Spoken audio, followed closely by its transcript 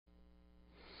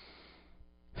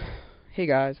Hey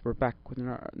guys, we're back with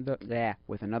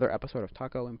another episode of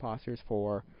Taco Imposters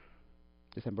for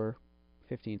December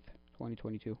 15th,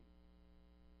 2022.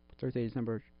 Thursday,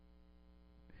 December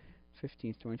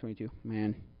 15th, 2022.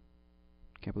 Man,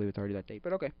 can't believe it's already that date.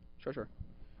 But okay, sure.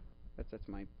 That's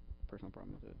my personal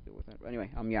problem to deal with that. But anyway,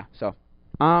 um, yeah. So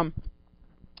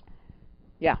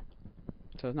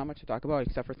there's not much to talk about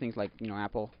except for things like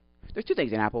Apple. There's two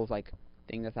things in Apple's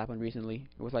thing that's happened recently.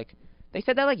 It was they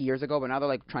said that years ago, but now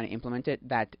they're trying to implement it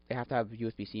that they have to have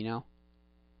USB-C now.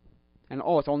 And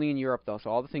it's only in Europe though. So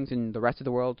all the things in the rest of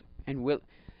the world, will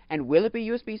it be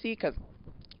USB-C? Because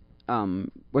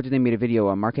what did they made a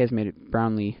video? Marquez made it.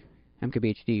 Brownlee,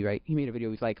 MKBHD, right? He made a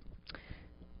video. He's like,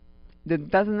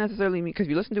 that doesn't necessarily mean, because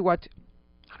if you listen to what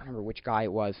I don't remember which guy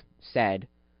it was said,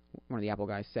 one of the Apple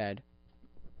guys said,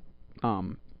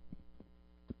 um,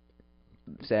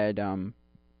 said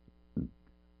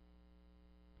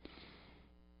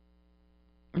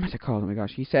what's it called? Oh my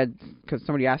gosh, he said, because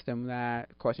somebody asked him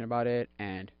that question about it,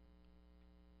 and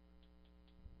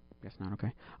guess not.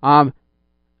 Okay.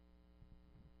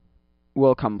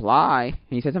 Will comply. And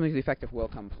he said something to the effect of will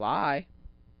comply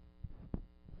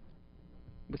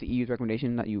with the EU's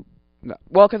recommendation that you.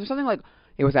 Well, because there's something like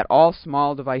it was that all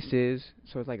small devices,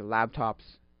 so it's like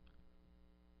laptops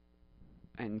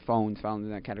and phones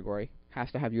in that category,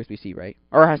 has to have USB-C, right?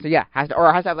 Or has to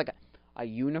have a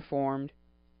uniformed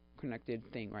connected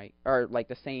thing, right? Or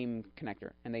the same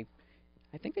connector. And I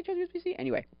think they chose USB-C.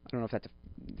 Anyway, I don't know if that's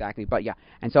exactly, but yeah.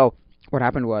 And so what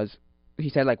happened was he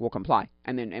said we'll comply,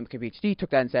 and then MKBHD took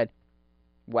that and said,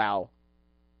 well,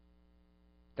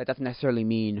 that doesn't necessarily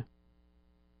mean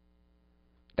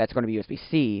that's going to be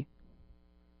USB-C.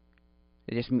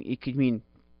 It could mean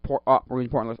portless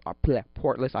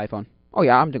iPhone. Oh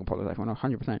yeah, I'm doing portless iPhone,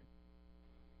 100%.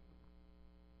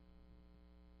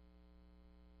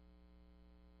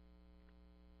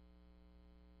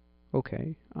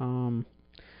 Okay,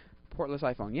 portless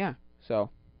iPhone, yeah. So,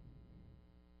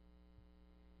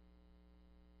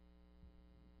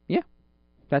 yeah,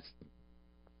 that's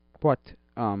what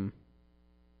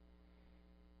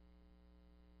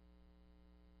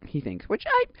he thinks, which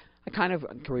I kind of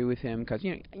agree with him, because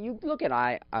you look at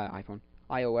iPhone,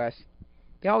 iOS,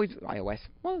 they always iOS,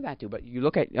 well that too, but you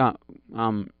look at no,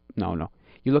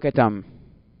 you look at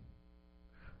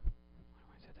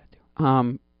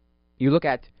you look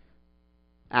at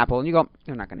Apple and you go,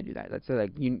 they're not going to do that. That's they're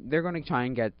going to try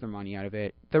and get their money out of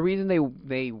it. The reason they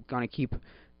going to keep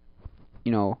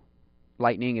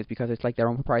Lightning is because it's their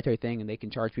own proprietary thing, and they can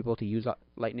charge people to use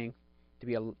Lightning to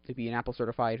be an Apple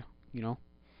certified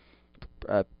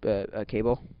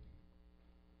cable,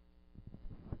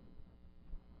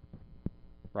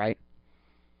 right?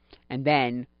 And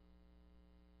then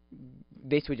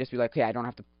this would just be hey, I don't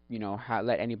have to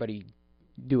let anybody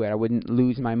do it. I wouldn't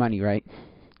lose my money, right?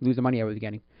 Lose the money I was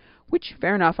getting, which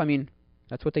fair enough. I mean,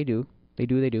 that's what they do. They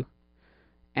do.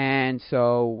 And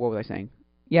so what was I saying?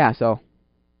 Yeah. So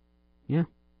yeah,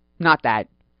 not that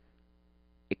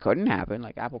it couldn't happen.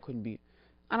 Apple couldn't be.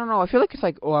 I don't know. I feel like it's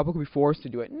Apple could be forced to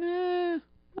do it. Nah, I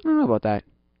don't know about that.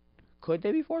 Could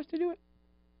they be forced to do it?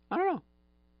 I don't know.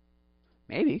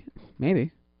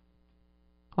 Maybe.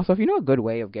 Also, if you know a good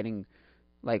way of getting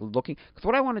looking, because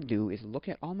what I want to do is look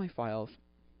at all my files.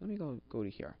 Let me go to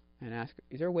here and ask,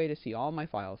 is there a way to see all my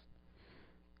files,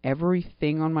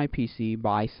 everything on my PC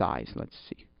by size? Let's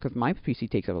see, because my PC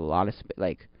takes up a lot of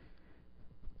space.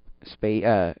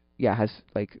 Has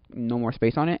no more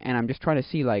space on it, and I'm just trying to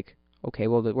see okay,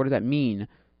 well, what does that mean?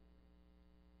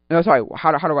 No, sorry.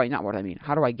 How do I not what I mean?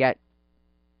 How do I get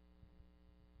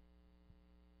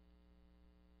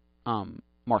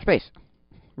more space,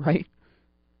 right?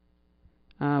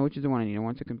 Which is the one I need? I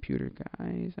want the computer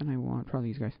guys, and I want probably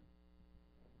these guys.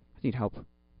 I need help.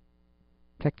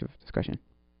 Detective discussion.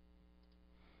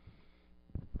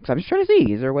 So I'm just trying to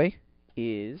see. Is there a way?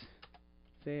 Is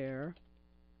there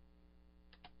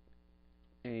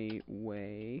a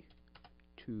way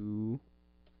to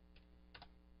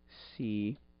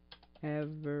see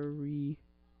everything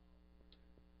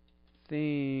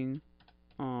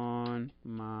on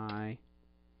my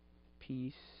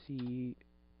PC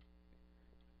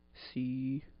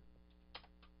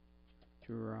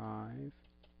drive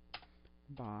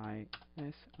by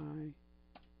SI?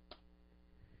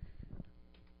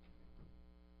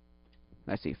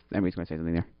 Let's see if anybody's going to say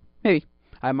something there. Maybe.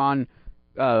 I'm on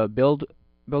build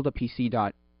a PC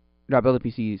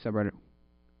subreddit.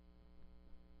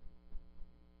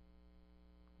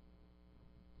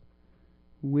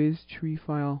 WizTree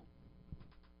file.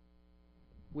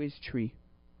 WizTree.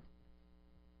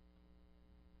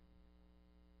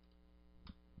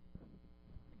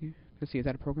 Let's see, is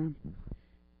that a program?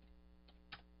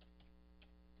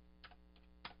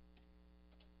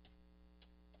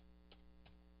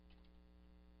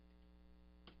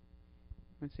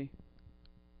 Let's see.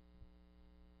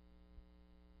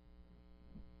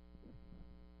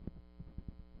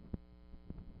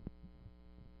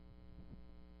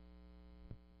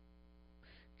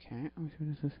 Okay, let me see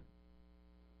what this is.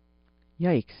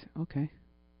 Yikes. Okay.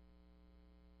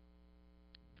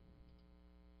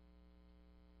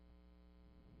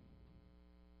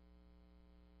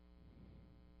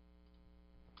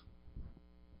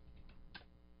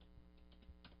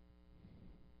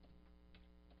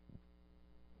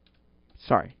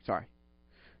 Sorry.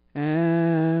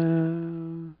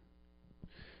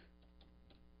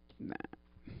 Nah.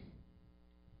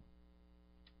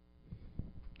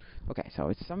 Okay, so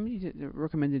it's somebody that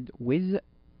recommended Wiz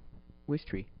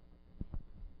Tree.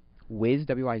 Wiz,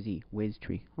 W-I-Z, Wiz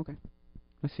Tree. Okay,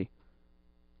 let's see.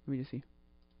 Let me just see.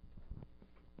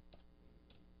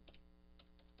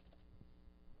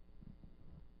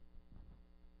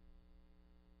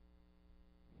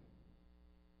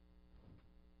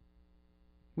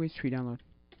 Wiz Tree download.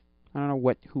 I don't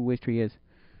know who Wiz Tree is.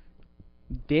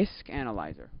 Disk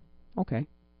Analyzer. Okay.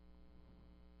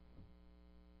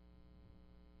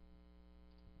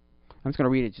 I'm just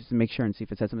gonna read it just to make sure and see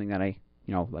if it says something that I,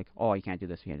 like, oh, you can't do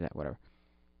this, you can't do that, whatever.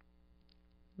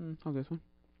 I'll do this one.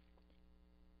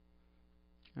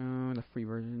 The free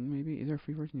version, maybe. Is there a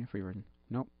free version? Yeah, free version.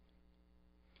 Nope.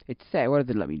 It said, what did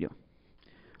it let me do?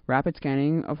 Rapid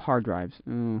scanning of hard drives.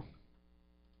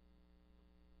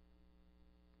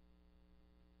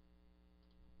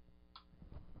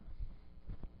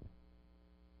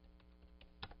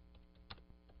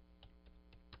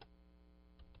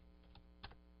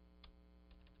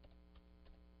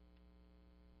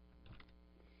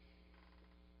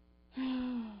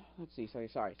 Let's see.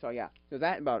 Sorry. So yeah. So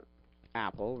that about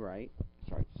Apple, right?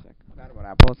 Sorry, just a sec. That about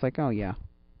Apple. It's like, oh yeah.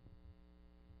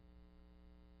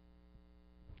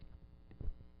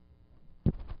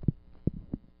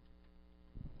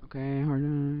 Okay, hard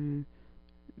drive,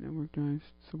 network drives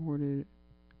supported,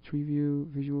 tree view,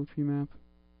 visual tree map,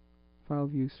 file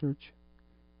view search,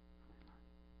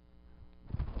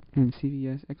 and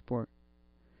CVS export,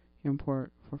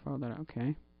 import for file data.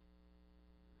 Okay.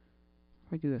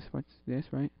 If I do this, what's this,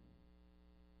 right?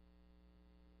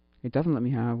 It doesn't let me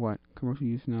have what? Commercial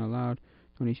use not allowed,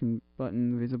 donation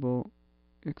button visible,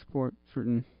 export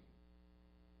certain.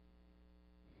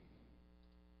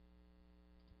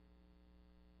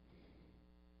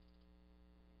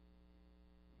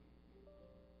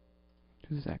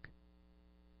 Just a sec.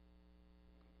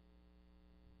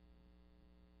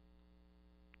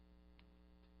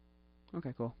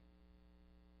 Okay, cool.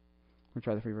 We'll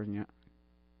try the free version yet.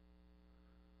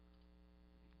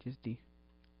 Just D.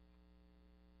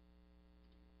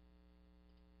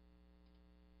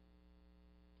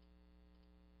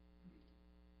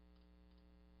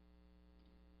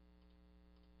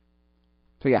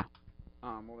 So yeah.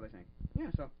 What was I saying?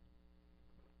 Yeah, so.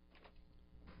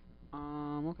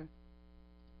 Okay.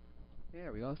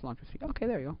 There we go. Let's launch this. Okay,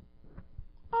 there you go.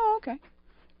 Oh, okay.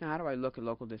 Now, how do I look at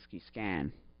local disk key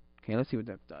scan? Okay, let's see what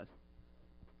that does.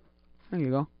 There you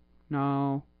go.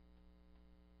 No.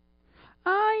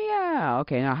 Ah, yeah.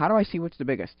 Okay, now how do I see what's the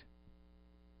biggest?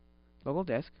 Local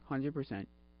disk, 100%.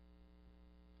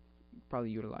 Probably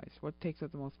utilized. What takes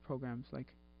up the most programs? Like,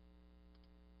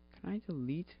 can I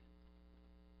delete?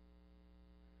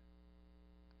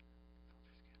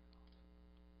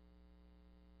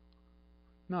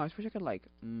 No, I just wish I could, like,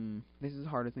 this is a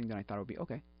harder thing than I thought it would be.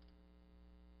 Okay.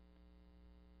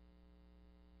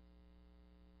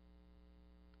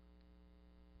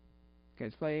 Okay,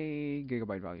 display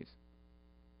gigabyte values.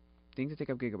 Things that take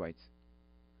up gigabytes.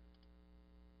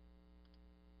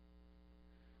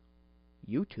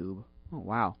 YouTube? Oh,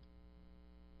 wow.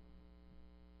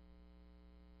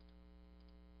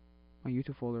 My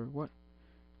YouTube folder. What?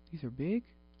 These are big?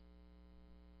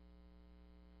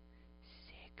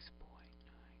 6.9.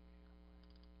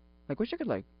 Like, wish I could,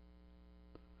 like...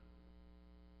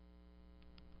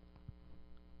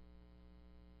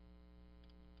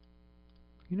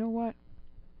 You know what?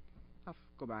 I'll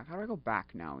go back. How do I go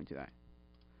back now into that?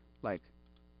 Like,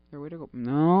 is there a way to go?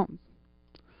 No.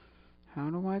 How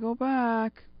do I go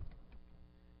back?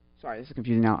 Sorry, this is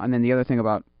confusing now. And then the other thing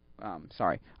about, Apple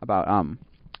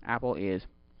is,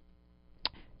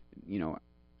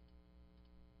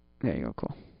 there you go,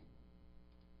 cool.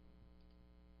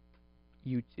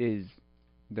 They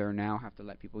now have to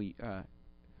let people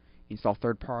install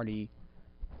third-party.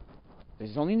 This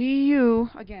is only in the EU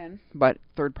again, but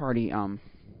third-party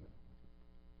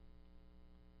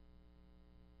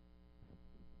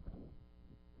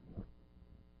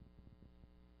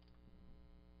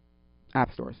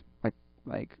app stores,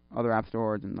 like other app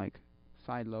stores and like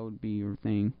sideload be your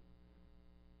thing.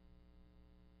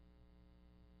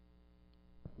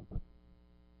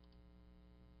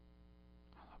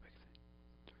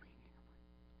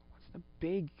 the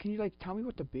big? Can you like tell me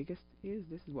what the biggest is?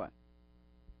 This is what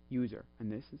user,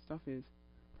 and this stuff is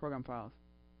program files.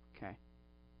 Okay.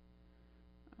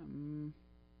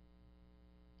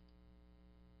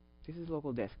 This is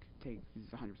local disk. This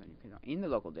is 100%. Okay. Now in the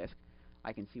local disk,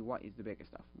 I can see what is the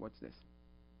biggest stuff. What's this?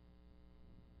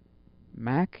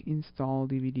 Mac install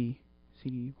DVD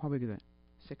CD. How big is that?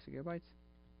 6 gigabytes.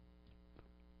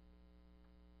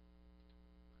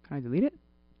 Can I delete it?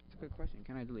 That's a good question.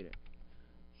 Can I delete it?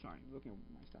 Sorry, I'm looking at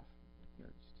my stuff. Here,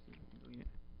 just see if I can delete it.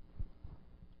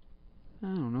 I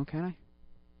don't know, can I?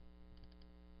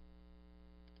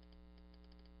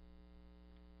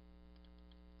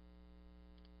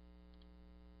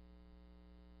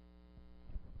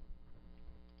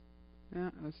 Yeah,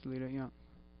 let's delete it, yeah. I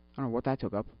don't know what that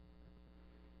took up.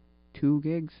 2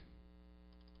 gigs?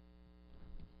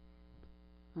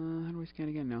 How do I scan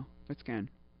again now? Let's scan.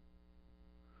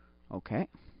 Okay.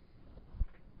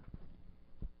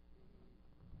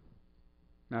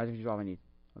 No, this is all I need.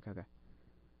 Okay, okay.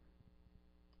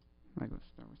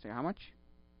 Let's say how much?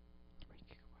 3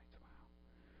 gigabytes,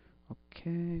 wow.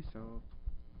 Okay, so...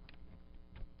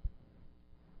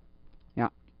 Yeah.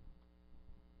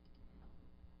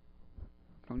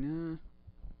 Oh, no.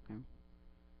 Okay.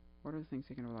 What are the things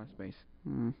taking up a lot of space?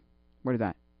 What is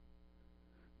that?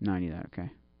 No, I need that, okay.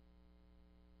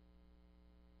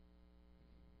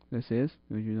 This is?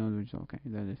 Okay,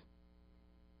 that is.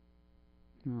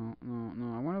 No.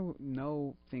 I want to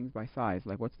know things by size.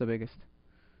 Like, what's the biggest?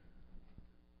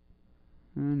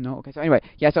 No. Okay. So anyway,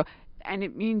 yeah. So, and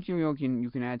it means you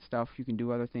can add stuff. You can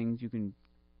do other things. You can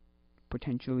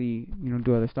potentially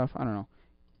do other stuff. I don't know.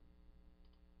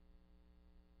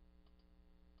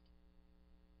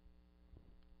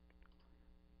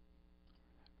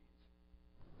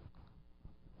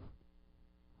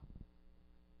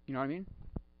 You know what I mean?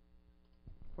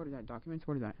 What is that? Documents?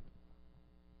 What is that?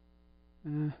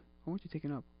 How much you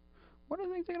taking up? What are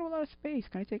things taking up a lot of space?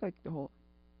 Can I take like the whole?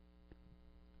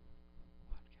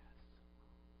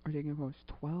 Are taking up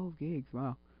 12 gigs?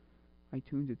 Wow.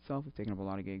 iTunes itself is taking up a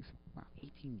lot of gigs. Wow,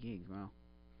 18 gigs. Wow.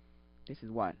 This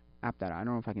is what? App data. I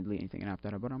don't know if I can delete anything in app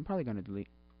data, but I'm probably gonna delete.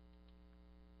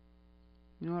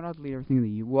 You know what? I'll delete everything in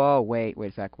the Whoa, wait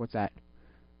a sec. What's that?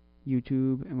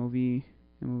 YouTube, MOV,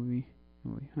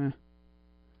 huh? And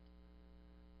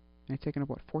it's taking up,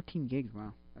 what, 14 gigs?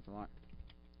 Wow, that's a lot.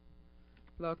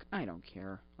 Look, I don't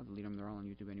care. I'll delete them. They're all on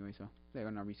YouTube anyway, so they're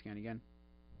gonna rescan again.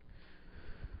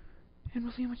 And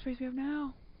we'll see how much space we have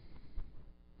now.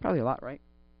 Probably a lot, right?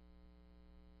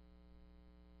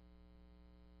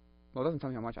 Well, it doesn't tell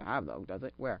me how much I have, though, does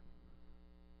it? Where?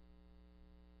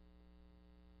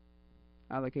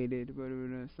 Allocated,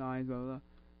 size, blah, blah.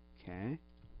 Okay.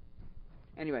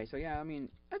 Anyway, so yeah, I mean,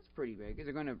 that's pretty big. Is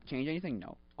it going to change anything?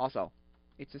 No. Also,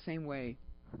 it's the same way,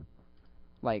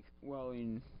 like, well,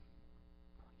 in...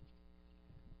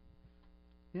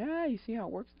 Yeah, you see how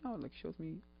it works now? It, like, shows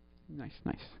me... Nice.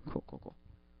 Cool.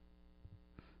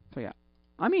 So yeah.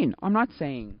 I mean, I'm not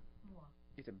saying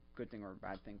it's a good thing or a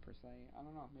bad thing, per se. I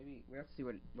don't know. Maybe we have to see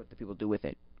what the people do with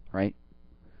it, right?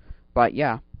 But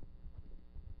yeah.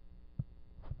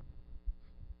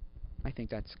 I think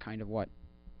that's kind of what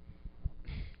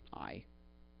I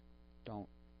don't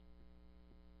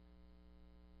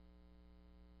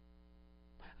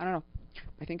know.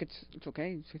 I think it's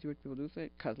okay to see what people do with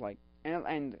it, cause like and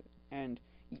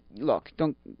look,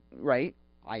 don't right.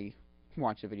 I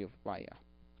watched a video by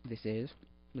this is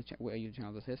the YouTube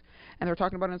channel this is, and they were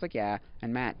talking about it. And it's like yeah,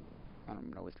 and Matt, I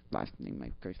don't know his last name.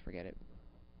 I always forget it.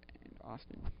 And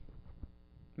Austin.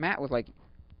 Matt was like,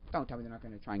 don't tell me they're not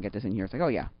going to try and get this in here. It's like oh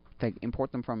yeah, they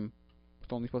import them from.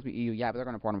 It's only supposed to be EU. Yeah, but they're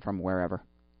going to import them from wherever.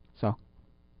 So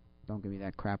don't give me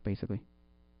that crap. Basically,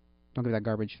 don't give me that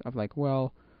garbage of like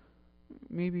well.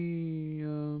 Maybe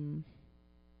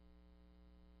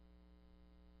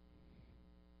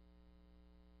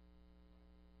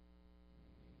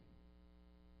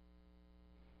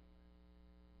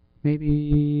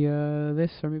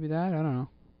this or maybe that. I don't know.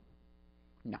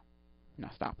 No,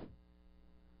 stop.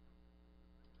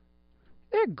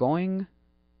 They're going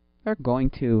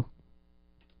to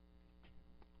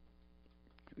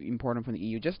import them from the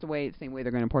EU, just the same way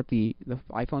they're going to import the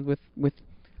iPhones with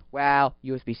well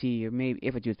USB-C or maybe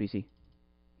if it's USB-C,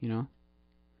 you know.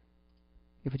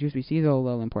 If it's USB-C,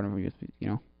 they'll import them from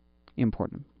USB,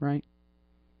 import them, right?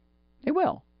 They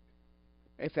will.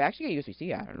 If they actually get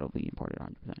USB-C out, it'll be imported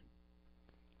 100%.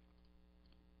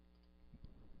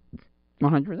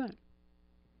 100%.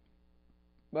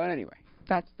 But anyway,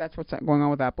 that's what's going on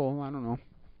with Apple. I don't know.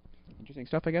 Interesting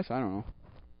stuff, I guess. I don't know.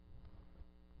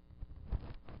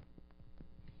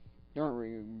 There aren't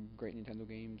really great Nintendo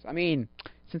games. I mean,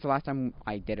 since the last time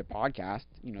I did a podcast,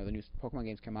 you know, the new Pokemon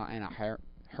games come out, and I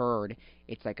heard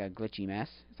it's like a glitchy mess.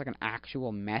 It's like an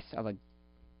actual mess of a.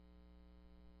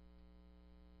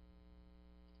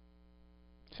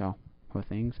 So, whole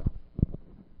thing. So.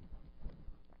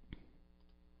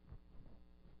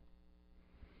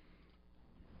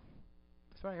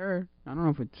 That's what I heard. I don't know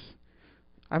if it's.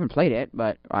 I haven't played it,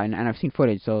 but and I've seen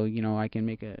footage, so you know I can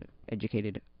make a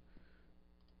educated,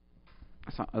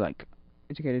 like,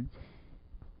 educated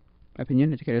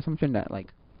opinion, educated assumption that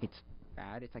like it's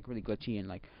bad. It's like really glitchy and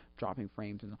like dropping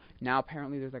frames. And now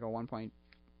apparently there's like a 1 point,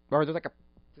 or there's a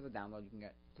download you can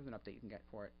get. There's an update you can get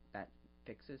for it that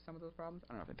fixes some of those problems.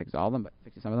 I don't know if it fixes all of them, but it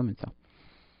fixes some of them, and so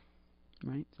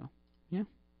right. So yeah.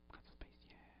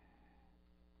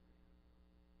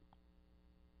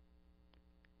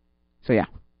 So yeah.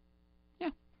 Yeah.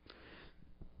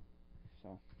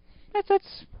 So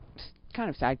that's kind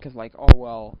of sad because like, oh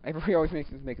well, everybody always is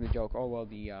making the joke, oh well,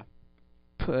 the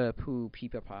poo pee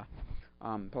pa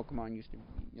Pokemon used to,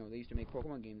 you know, they used to make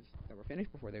Pokemon games that were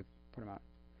finished before they put them out.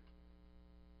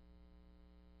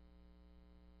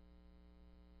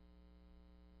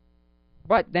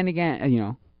 But then again, you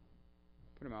know,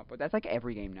 put them out. But that's like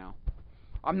every game now.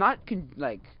 I'm not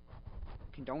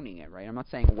condoning it, right? I'm not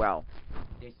saying, well,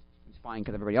 this is fine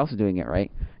because everybody else is doing it,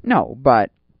 right? No,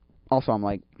 but also I'm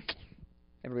like,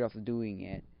 everybody else is doing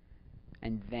it,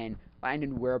 and then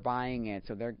we're buying it,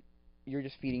 so you're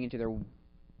just feeding into their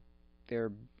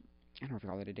I don't know if you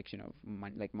call it addiction of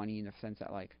money in the sense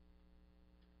that like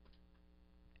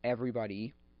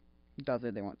everybody does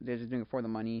it. They're just doing it for the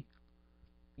money.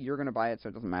 You're gonna buy it, so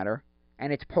it doesn't matter.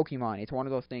 And it's Pokemon. It's one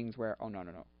of those things where, oh no,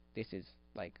 this is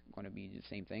like going to be the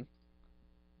same thing,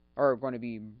 or going to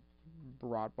be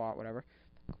bought, whatever.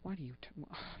 Why do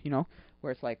you know,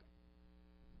 where it's like,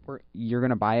 where you're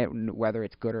gonna buy it whether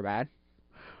it's good or bad.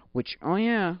 Which, oh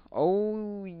yeah,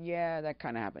 that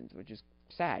kind of happens, which is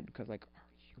sad because like,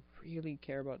 you really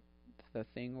care about the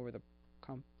thing over the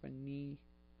company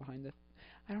behind the.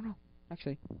 I don't know,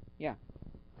 actually, yeah,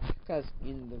 because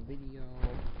in the video,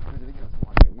 one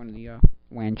of the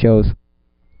WAN shows,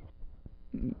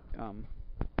 um,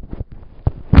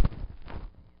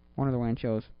 one of the WAN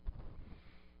shows,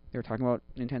 they were talking about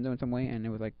Nintendo in some way, and it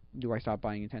was like, do I stop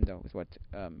buying Nintendo? Is what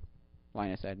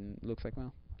Linus said, and Luke's like,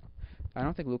 well, I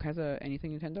don't think Luke has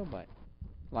anything Nintendo, but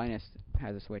Linus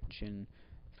has a Switch, and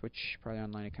Switch probably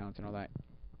online accounts and all that.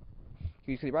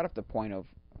 He brought up the point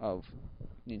of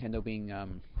Nintendo being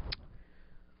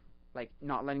like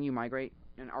not letting you migrate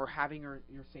or having your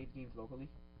saved games locally,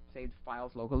 saved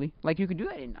files locally. Like you can do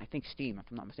that in, I think, Steam, if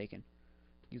I'm not mistaken.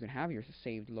 You can have your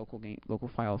saved local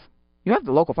files. You have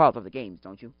the local files of the games,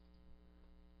 don't you?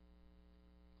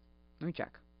 Let me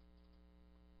check.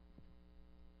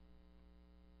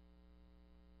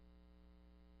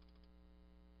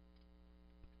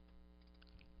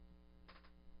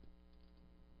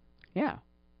 Yeah.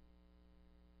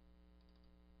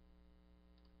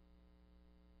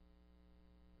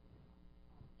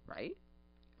 Right?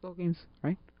 Local games,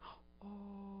 right? Oh,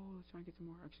 let's try and get some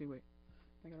more. Actually, wait.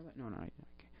 I got all that. No, okay.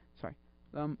 Sorry.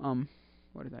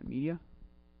 What is that? Media?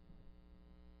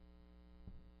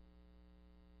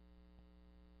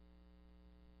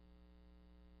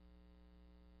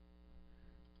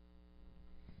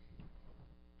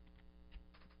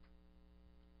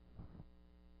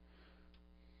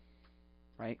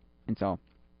 Right? And so,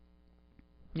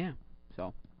 yeah.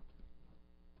 So,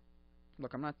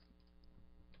 look, I'm not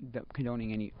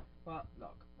condoning any. Well,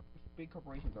 look, big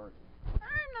corporations are.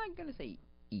 I'm not gonna say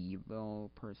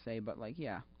evil per se, but like,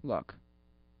 yeah. Look.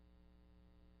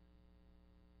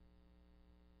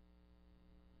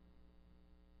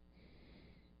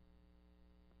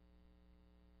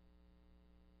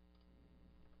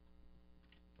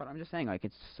 But I'm just saying, like,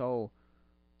 it's so.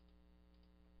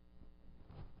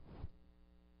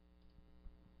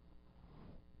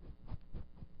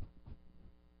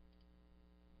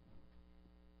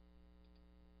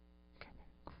 Okay.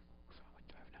 So what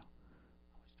do I have now?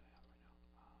 How much do I have right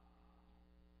now?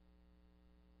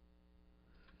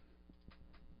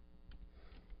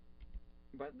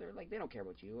 But they're like, they don't care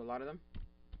about you. A lot of them.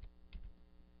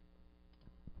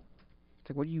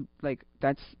 It's like, what do you like?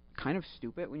 That's kind of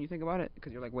stupid when you think about it,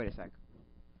 because you're like, wait a sec.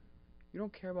 You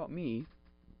don't care about me.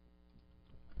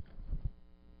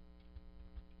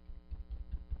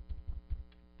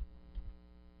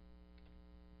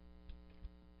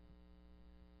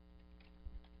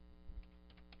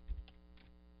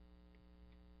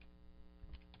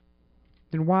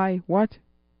 Then why? What?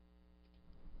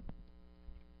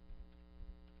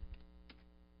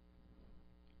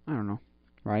 I don't know.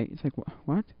 Right? It's like,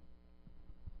 what?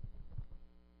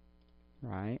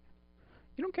 Right?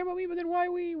 You don't care about me, but then why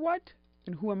what?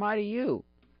 And who am I to you?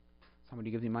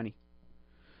 Somebody gives me money.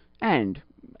 And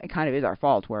it kind of is our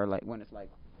fault where, like, when it's like,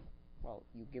 well,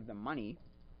 you give them money.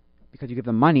 Because you give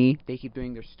them money, they keep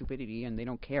doing their stupidity and they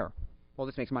don't care. Well,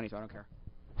 this makes money, so I don't care.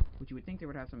 Which you would think they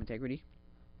would have some integrity.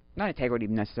 Not integrity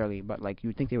necessarily, but like you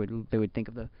would think they would think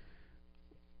of the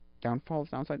downfalls,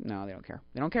 downside. No, they don't care.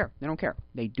 They don't care. They don't care.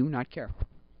 They do not care.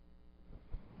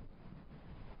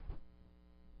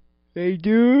 They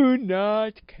do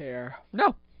not care.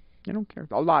 No, they don't care.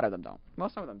 A lot of them don't. Well,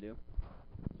 some of them do.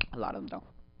 A lot of them don't.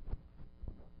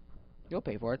 You'll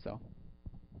pay for it, so.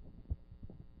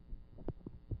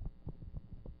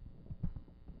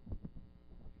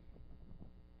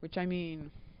 Which, I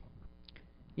mean,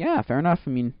 yeah, fair enough.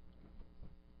 I mean,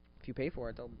 if you pay for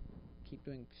it, they'll keep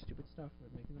doing stupid stuff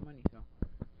with making the money. So,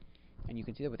 and you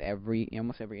can see that with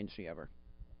almost every industry ever.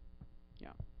 Yeah.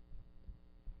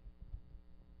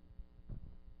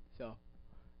 So,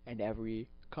 and every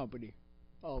company.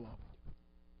 Oh,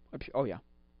 yeah.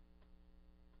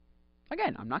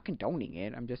 Again, I'm not condoning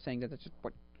it. I'm just saying that that's just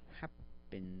what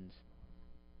happens.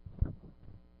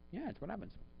 Yeah, it's what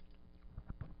happens.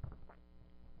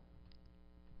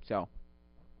 So.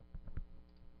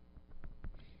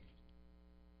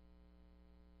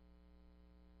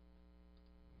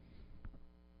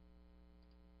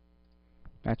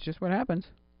 That's just what happens.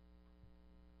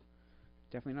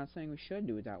 Definitely not saying we should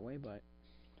do it that way, but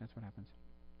that's what happens.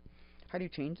 How do you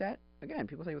change that? Again,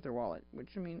 people say with their wallet, which,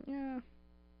 I mean, yeah.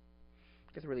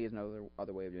 I guess there really is no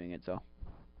other way of doing it, so.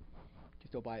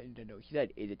 Just don't buy a Nintendo. He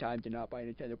said, is it time to not buy a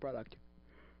Nintendo product?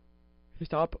 To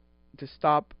stop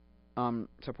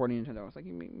supporting Nintendo. I was like,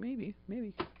 maybe.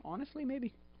 Honestly,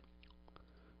 maybe.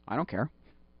 I don't care.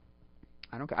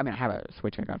 I mean, I have a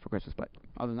Switch I got for Christmas, but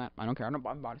other than that, I don't care. I haven't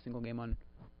bought a single game on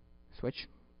Switch.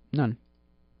 None.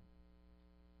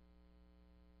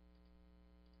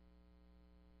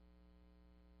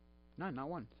 None, not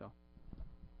one, so.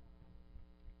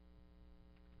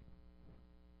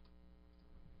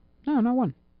 No, not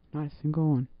one. Not a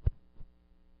single one.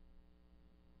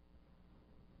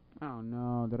 Oh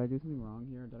no, did I do something wrong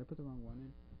here? Did I put the wrong one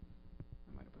in?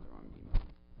 I might have put the wrong email.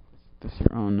 This year.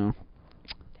 Oh no.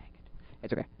 Dang it.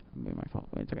 It's okay. Maybe my fault.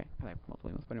 It's okay. I have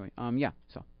multiple emails. But anyway, yeah,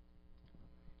 so.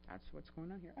 That's what's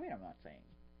going on here. I mean, I'm not saying.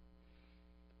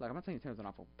 Like, I'm not saying Nintendo's an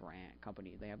awful brand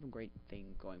company. They have a great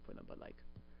thing going for them, but like.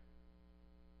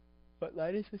 But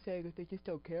Linus was saying that they just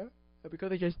don't care. And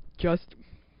because they just,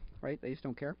 right? They just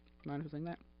don't care. Linus was saying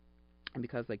that. And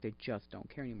because, like, they just don't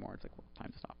care anymore, it's like, well,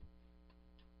 time to stop.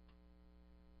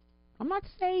 I'm not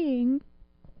saying.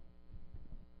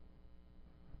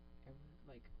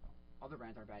 Like, other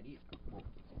brands are bad either. Well,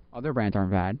 other brands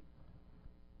aren't bad.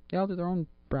 They all do their own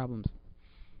problems.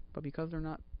 But because they're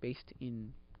not based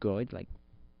in good, like,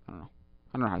 I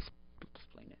don't know how to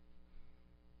explain it.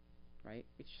 Right?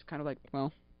 It's just kind of like,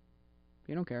 well,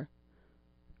 you don't care.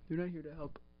 They're not here to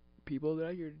help people. They're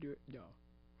not here to do it. No.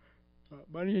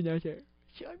 Money is not it.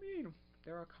 I mean,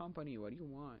 they're a company. What do you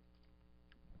want?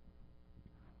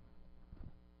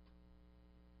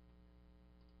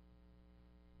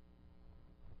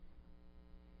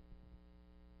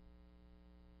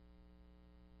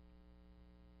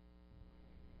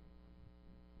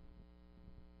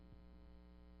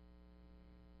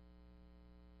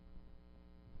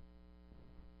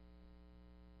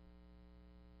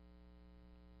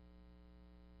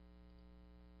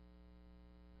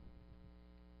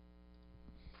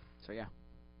 So, yeah.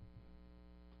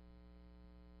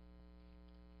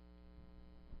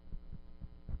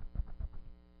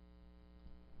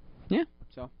 Yeah.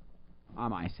 So,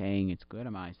 am I saying it's good?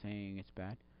 Am I saying it's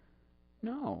bad?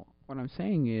 No. What I'm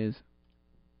saying is,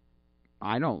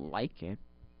 I don't like it.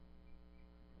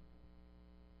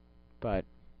 But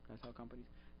that's how companies.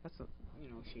 That's a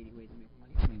shady way to make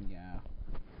money. I mean, yeah,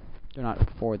 they're not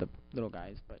for the little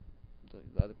guys, but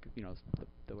the other people,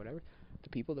 the whatever, the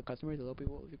people, the customers, the little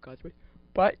people, the customers.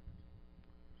 But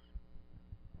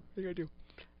what are you gonna do?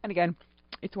 And again,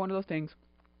 it's one of those things.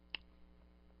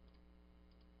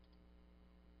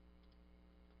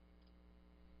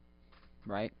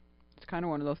 Right? It's kind of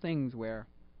one of those things where,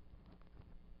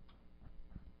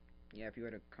 yeah, if you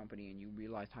had a company and you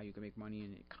realized how you could make money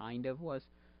and it kind of was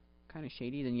kind of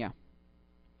shady, then yeah.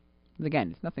 But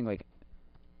again, it's nothing like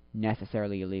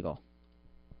necessarily illegal.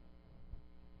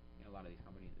 A lot of these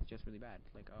companies, it's just really bad.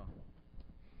 It's like, oh.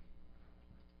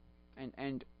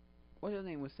 And what the other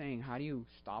thing was saying, how do you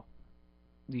stop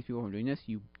these people from doing this?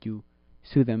 You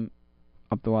sue them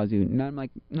up the wazoo. And I'm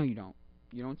like, no, you don't.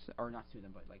 You don't, or not sue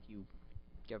them, but like you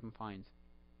give them fines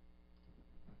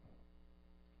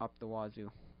up the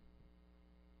wazoo.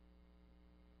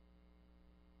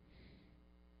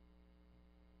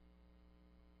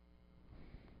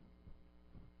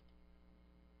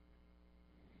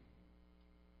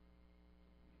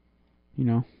 you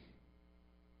know.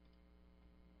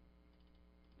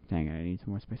 Dang it, I need some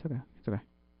more space. Okay, it's okay.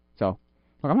 So,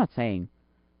 look, I'm not saying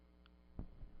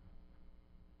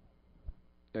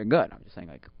they're good. I'm just saying,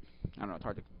 like, I don't know. It's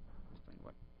hard to explain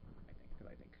what I think because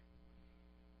I think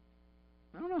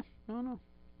I don't know. I don't know.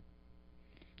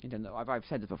 Nintendo. I've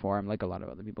said this before. I'm like a lot of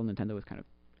other people. Nintendo is kind of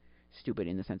stupid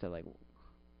in the sense that like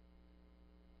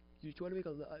you just want to make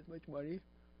as much money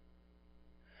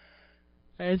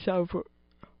and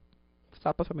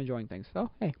stop us from enjoying things.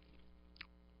 So hey.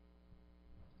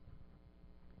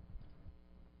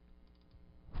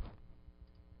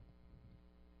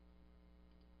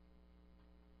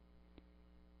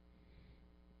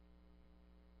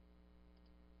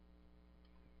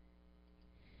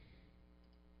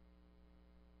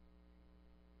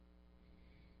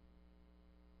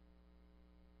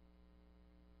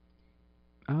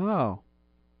 Oh.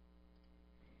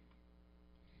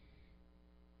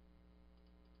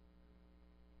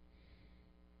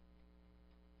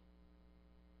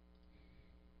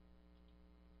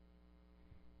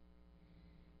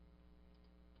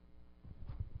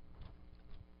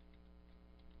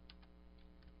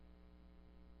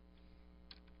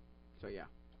 So yeah.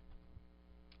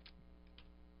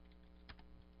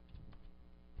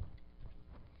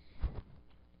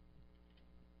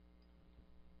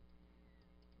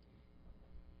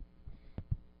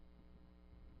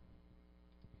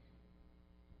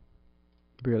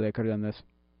 Really, I could have done this.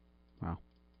 Wow.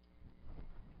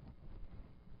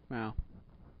 Wow.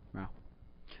 Wow.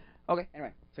 Okay.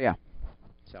 Anyway. So yeah.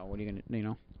 So what are you gonna,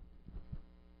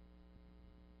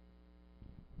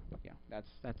 But yeah. That's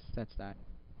that.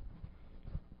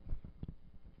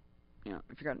 Yeah.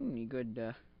 If you got any good,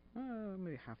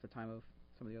 maybe half the time of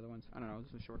some of the other ones. I don't know.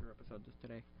 This is a shorter episode just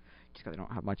today, just because I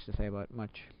don't have much to say about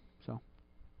much. So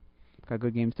got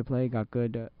good games to play. Got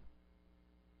good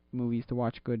movies to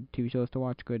watch. Good TV shows to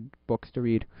watch. Good books to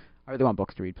read. I really want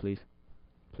books to read, please.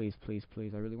 Please, please,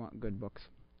 please. I really want good books.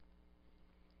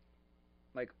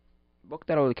 Like, book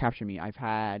that'll really capture me. I've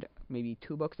had maybe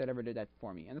 2 books that ever did that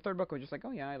for me. And the third book was just like,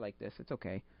 oh yeah, I like this. It's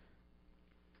okay.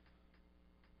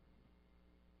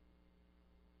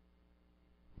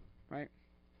 Right?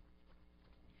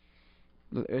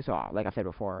 So, like I said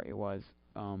before, it was,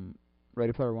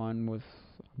 Ready Player One was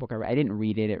a book I read. I didn't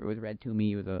read it. It was read to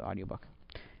me. It was an audiobook.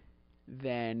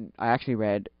 Then I actually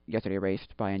read Yesterday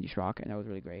Erased by Andy Schrock, and that was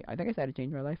really great. I think I said it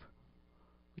changed my life.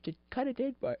 Which it kind of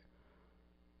did, but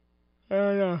I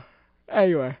don't know.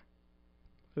 Anyway.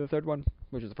 So the third one,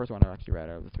 which is the first one I actually read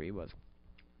out of the 3, was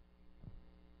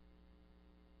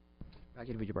Back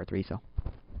to the Future Part 3, so.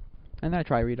 And then I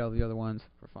try to read all the other ones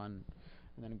for fun.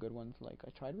 And then good ones, like, I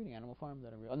tried reading Animal Farm,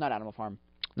 not Animal Farm,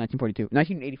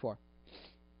 1984.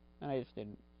 And I just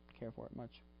didn't care for it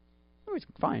much. It was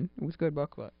fine. It was a good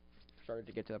book, but started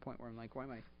to get to the point where I'm like,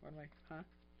 huh?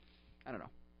 I don't know.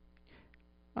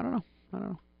 I don't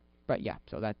know. But yeah,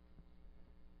 so that,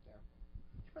 yeah.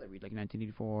 You should probably read, like,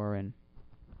 1984 and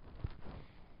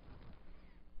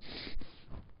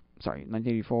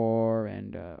 1984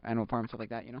 and Animal Farm, stuff like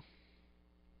that, you know?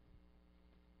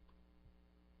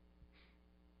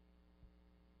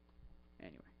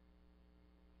 Anyway.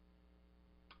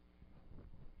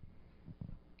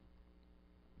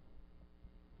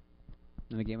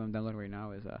 And the game I'm downloading right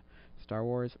now is Star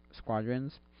Wars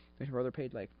Squadrons. My brother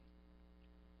paid, like,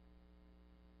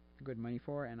 good money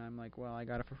for, and I'm like, well, I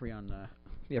got it for free on the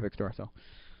Epic Store, so.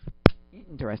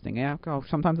 Interesting, yeah.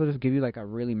 Sometimes they'll just give you, like, a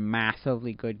really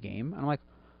massively good game, and I'm like,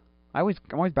 I'm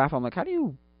always baffled. I'm like, how do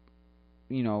you,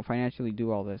 financially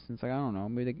do all this? And it's like, I don't know,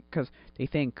 maybe because they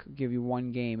think give you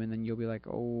one game, and then you'll be like,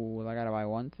 oh, well, I gotta buy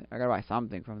I gotta buy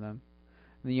something from them.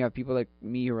 And then you have people like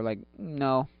me who are like,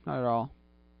 no, not at all.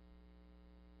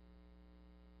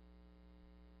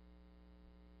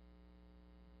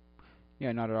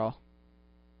 Yeah, not at all.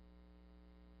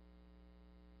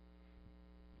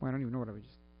 Well, I don't even know what I was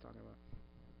just talking about.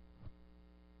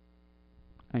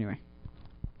 Anyway,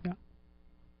 yeah.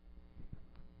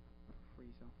 Free,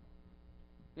 so.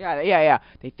 Yeah.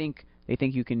 They think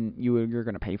you're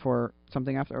gonna pay for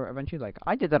something after eventually. Like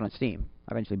I did that on Steam.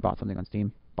 I eventually bought something on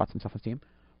Steam. Bought some stuff on Steam.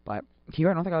 But here,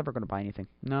 I don't think I'm ever gonna buy anything.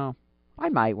 No, I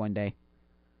might one day,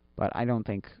 but I don't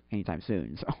think anytime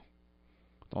soon. So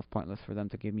it's all pointless for them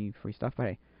to give me free stuff. But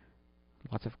hey,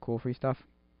 lots of cool free stuff.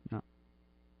 No,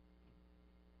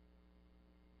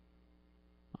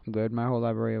 I'm good. My whole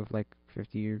library of like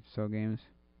 50 or so games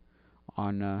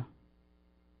on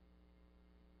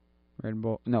Red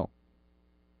Bull. No,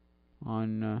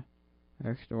 on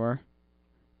X Store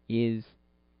is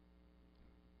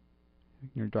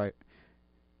your drive.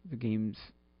 The games.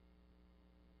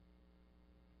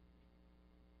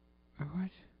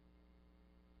 What?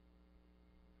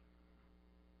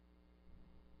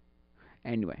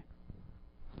 Anyway,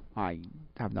 I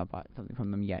have not bought something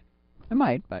from them yet. I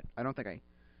might, but I don't think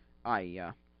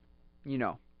you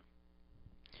know,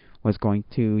 was going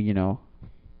to,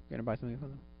 gonna buy something from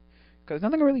them. Because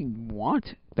nothing I really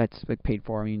want that's like paid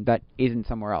for. I mean, that isn't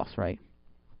somewhere else, right?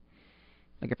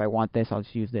 Like if I want this, I'll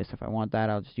just use this. If I want that,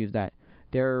 I'll just use that.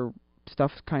 Their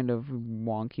stuff's kind of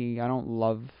wonky. I don't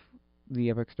love the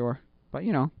Epic Store, but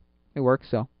it works.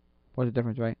 So, what's the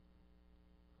difference, right?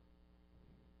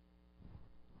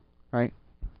 Right.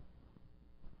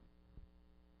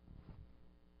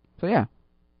 So yeah,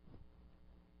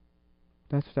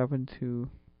 that's what happened to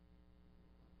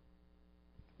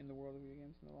in the world of video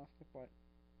games in the last what?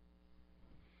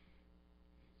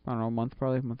 I don't know, a month,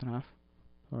 probably a month and a half,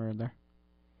 somewhere in there.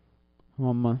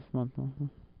 1 month.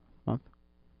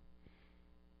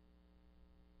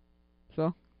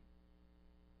 So,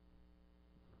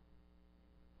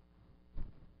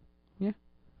 yeah.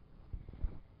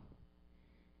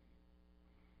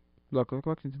 Look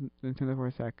back to Nintendo for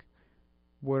a sec.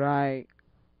 Would I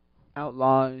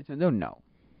outlaw Nintendo? No.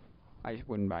 I just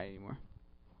wouldn't buy it anymore.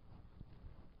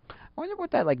 I wonder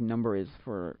what that number is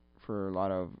for a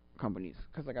lot of companies,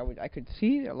 because I could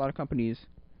see a lot of companies.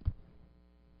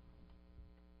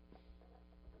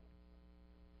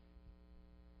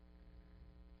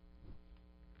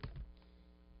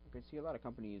 I could see a lot of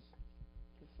companies.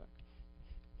 Just a sec.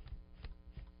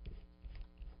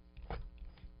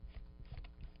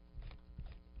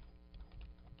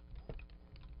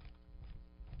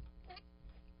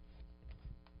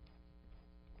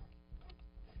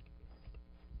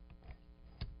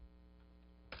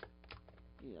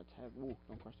 Yeah, that's heavy. Ooh,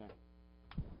 don't crush that.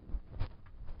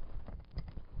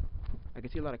 I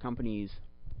could see a lot of companies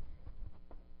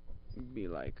be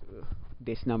like, ugh,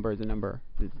 this number is the number.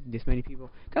 This many people.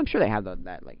 'Cause I'm sure they have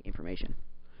that information.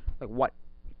 Like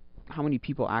how many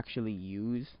people actually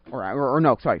use, or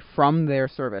no, sorry, from their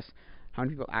service, how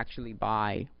many people actually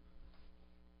buy,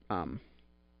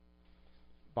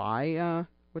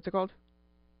 what's it called?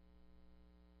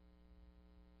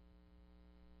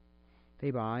 They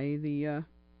buy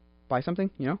something,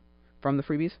 from the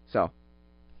freebies. So,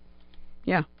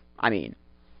 yeah, I mean,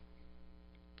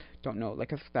 don't know.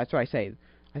 That's what I say.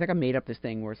 I think I made up this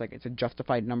thing where it's a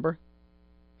justified number.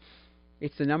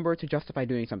 It's the number to justify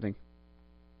doing something.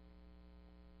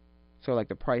 So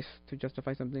the price to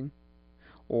justify something,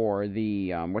 or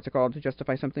the what's it called to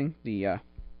justify something? The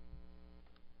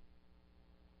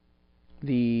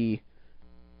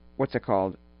what's it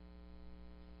called?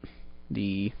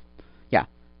 The yeah.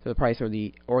 So the price or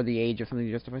the age of something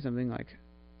to justify something.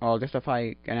 I'll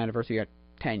justify an anniversary at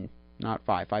 10, not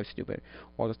 5. 5's stupid.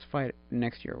 Or I'll justify it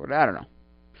next year. I don't know.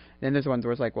 Then there's ones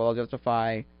where it's I'll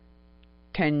justify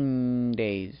 10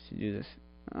 days to do this.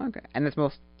 Okay, and that's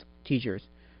most teachers.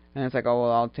 And it's oh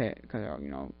well, I'll take because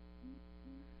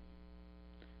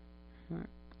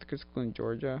school in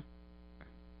Georgia.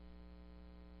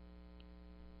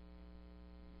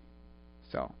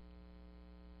 So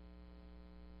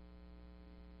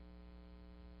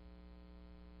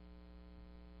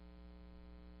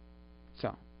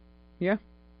yeah.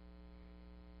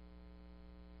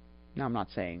 No, I'm not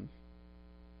saying.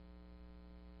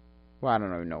 Well, I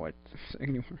don't even know what to say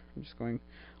anymore. I'm just going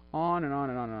on and on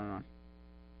and on and on.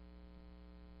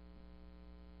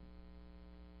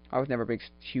 I was never a big,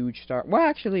 huge Star. Well,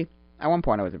 actually, at one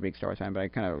point I was a big Star Wars fan, but I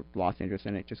kind of lost interest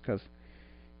in it just because.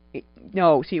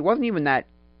 No, see, it wasn't even that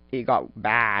it got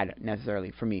bad necessarily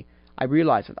for me. I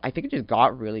realized that I think it just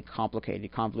got really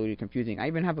complicated, convoluted, confusing. I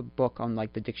even have a book on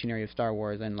the dictionary of Star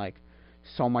Wars, and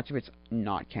so much of it's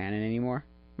not canon anymore.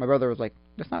 My brother was like,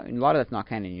 "That's not a lot of that's not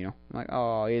canon," I'm like,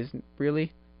 "Oh, isn't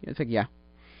really?" It's yeah.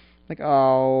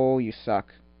 Oh, you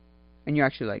suck, and you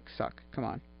actually suck. Come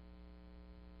on.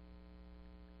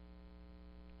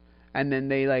 And then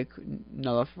they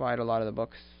nullified a lot of the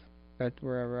books that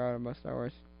were ever out about Star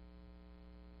Wars.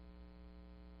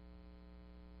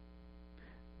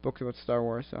 Books about Star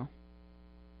Wars, so.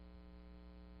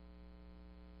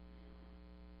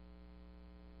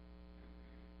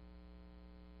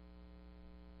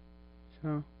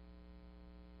 So,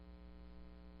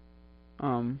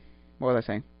 what was I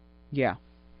saying? Yeah,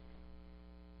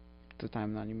 the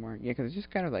time not anymore. Yeah, because it's just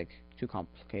kind of too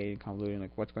complicated, convoluted.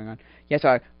 What's going on? Yeah,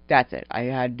 so that's it. I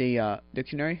had the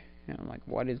dictionary, and I'm like,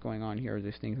 what is going on here?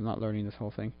 This thing's not learning this whole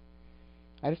thing.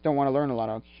 I just don't want to learn a lot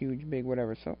of huge, big,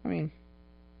 whatever. So I mean,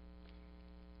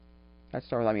 that's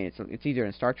Star Wars. I mean, it's easier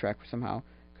than Star Trek somehow.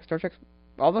 Cause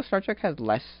although Star Trek has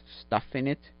less stuff in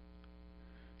it,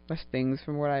 less things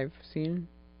from what I've seen.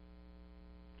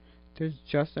 There's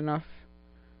just enough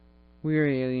weird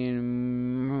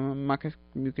alien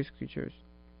mucus creatures.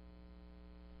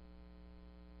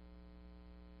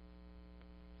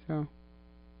 So,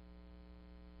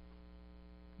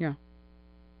 yeah.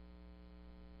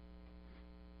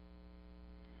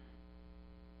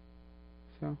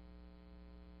 So,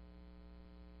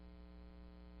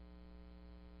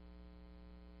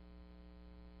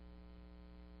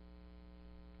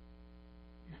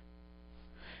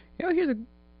 here's a.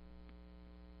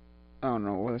 I don't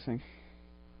know what I was saying.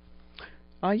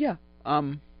 Yeah. I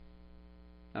don't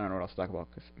know what else to talk about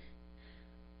because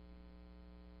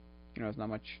there's not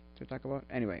much to talk about.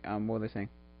 Anyway, what was I saying?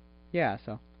 Yeah.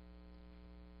 So,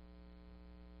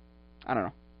 I don't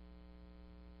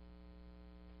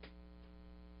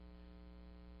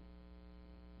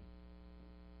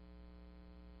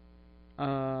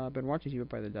know. I've been watching TV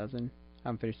by the dozen.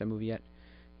 Haven't finished that movie yet.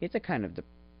 It's a kind of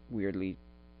weirdly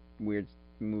weird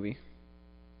movie.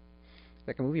 It's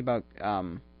like a movie about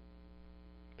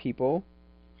people.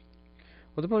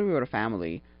 Well, it's a movie about a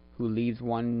family who leaves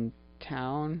one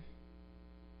town.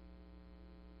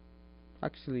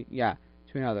 Actually, yeah,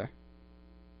 to another.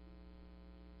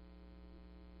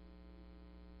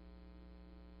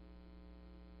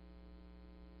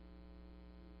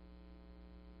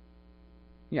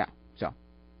 Yeah. So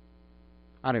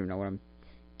I don't even know what I'm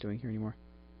doing here anymore.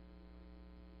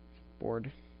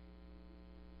 Bored.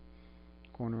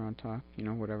 Going around talk,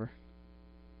 whatever.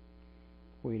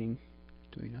 Waiting,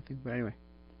 doing nothing. But anyway.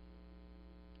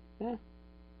 Yeah.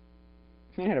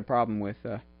 I had a problem with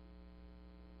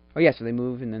oh yeah, so they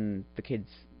move and then the kids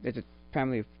it's a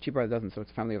family of Cheap Brother Dozen, so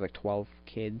it's a family of like 12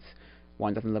 kids.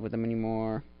 One doesn't live with them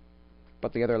anymore,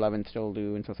 but the other 11 still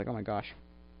do, and so it's like, oh my gosh.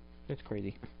 It's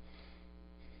crazy.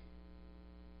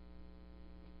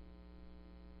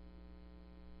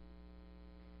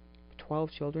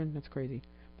 12 children? That's crazy.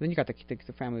 But then you got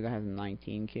the family that has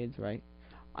 19 kids, right?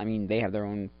 I mean, they have their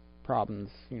own problems,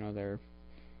 their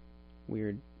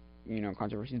weird,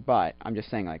 controversies. But I'm just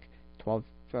saying, like, 12,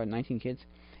 19 kids.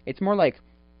 It's more like,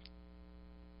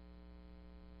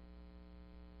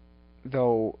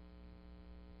 though,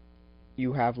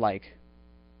 you have like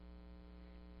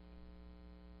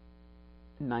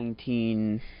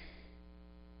 19.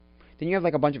 Then you have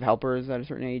like a bunch of helpers at a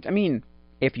certain age. I mean,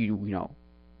 if you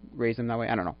raise them that way,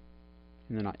 I don't know.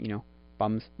 And they're not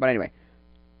bums. But anyway,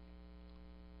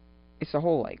 it's the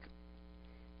whole like.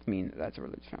 I mean, that's a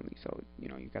religious family, so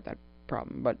you've got that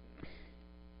problem, but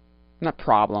not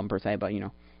problem per se, but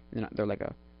they're like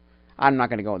a. I'm not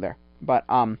gonna go there, but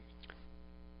I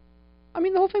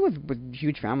mean, the whole thing with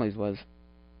huge families was.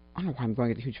 I don't know why I'm going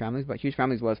into huge families, but huge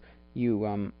families was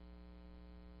you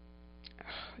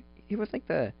it was like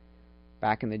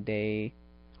back in the day,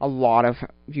 a lot of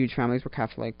huge families were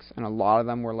Catholics, and a lot of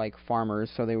them were like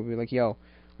farmers, so they would be like, yo,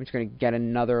 I'm just gonna get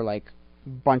another like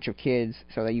bunch of kids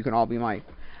so that you can all be my.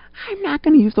 I'm not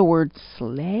gonna use the word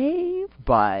slave,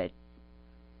 but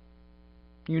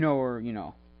or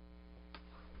you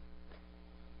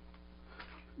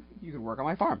could work on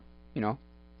my farm,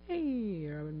 Hey,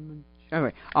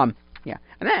 anyway, yeah,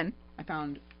 and then I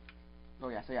found. Oh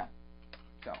yeah, so yeah,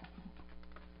 so.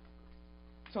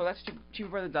 So that's Cheaper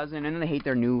by the Dozen, and then they hate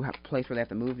their new place where they have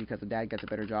to move because the dad gets a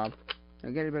better job.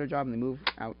 They get a better job and they move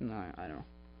out, and I don't know.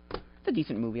 It's a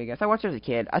decent movie, I guess. I watched it as a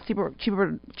kid.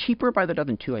 Cheaper by the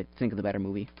Dozen 2, I think, is a better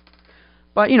movie.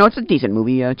 But, it's a decent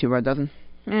movie, Cheaper by the Dozen.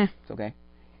 It's okay.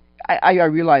 I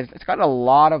realized it's got a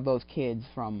lot of those kids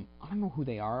from, I don't know who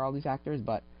they are, all these actors,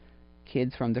 but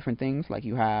kids from different things. Like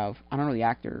you have, I don't know the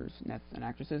actors and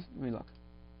actresses. Let me look.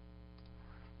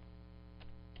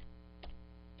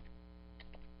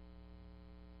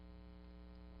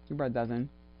 Cheaper by the Dozen.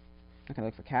 Okay,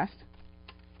 look for cast.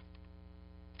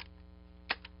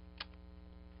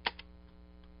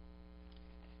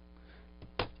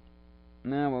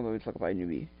 No, well, let's look up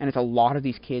IMDb. And it's a lot of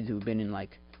these kids who've been in,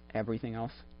 like, everything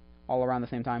else. All around the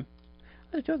same time.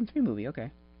 Oh, it's a 2003 movie,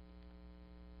 okay.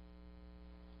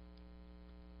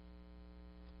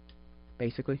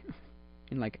 Basically.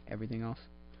 In, like, everything else.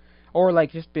 Or,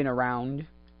 like, just been around,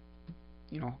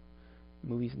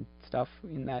 movies and stuff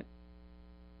in that,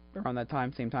 around that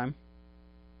time, same time.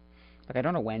 Like, I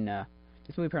don't know when,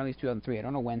 this movie apparently is 2003. I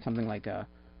don't know when something like, because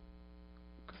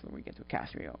when we get to a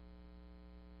cast here,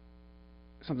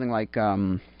 something like,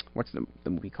 what's the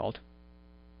movie called?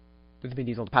 With Vin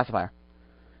Diesel, The Pacifier.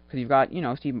 Because you've got,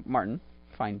 Steve Martin,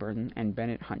 Feinberg, and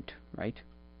Bennett Hunt, right?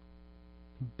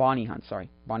 Bonnie Hunt. Okay,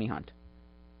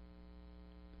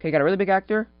 you got a really big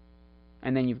actor,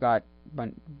 and then you've got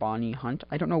Bonnie Hunt.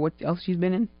 I don't know what else she's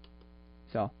been in,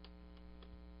 so.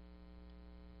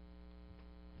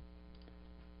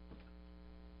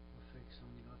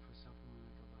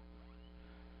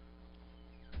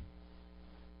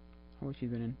 What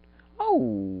she's been in?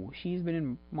 Oh, she's been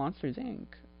in Monsters Inc.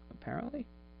 Apparently.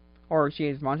 Or she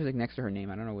has Monsters like next to her name.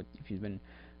 I don't know if she's been in.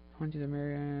 Haunted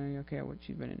Mary. Okay, what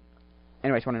she's been in.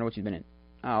 Anyway, I just want to know what she's been in.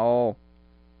 Oh,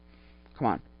 come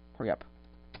on, hurry up.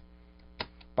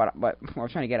 But what we're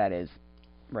trying to get at is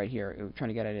right here. What we're trying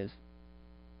to get at is,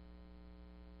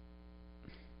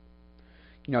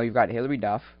 you know, you've got Hilary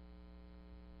Duff,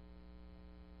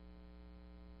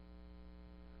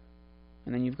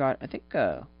 and then you've got, I think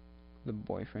the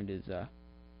boyfriend is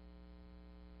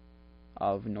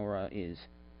of Nora is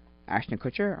Ashton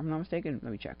Kutcher. I'm not mistaken.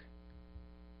 Let me check.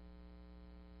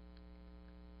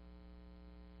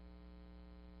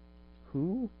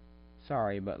 Who?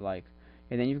 Sorry, but like,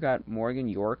 and then you've got Morgan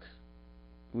York,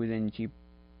 who was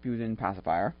in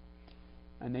Pacifier,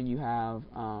 and then you have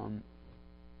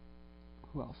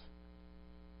who else?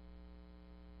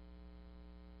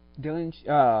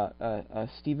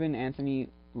 Stephen Anthony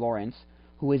Lawrence,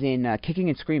 who was in Kicking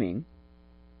and Screaming.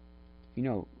 You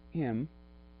know him.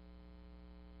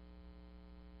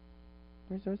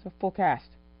 There's a full cast.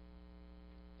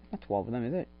 There's not 12 of them,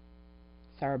 is it?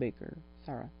 Sarah Baker.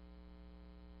 Sarah.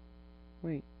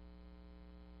 Wait.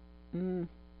 Yeah,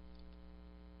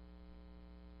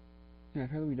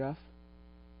 Hilary Duff.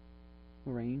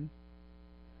 Lorraine.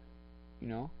 You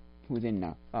know, who was in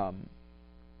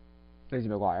Lizzie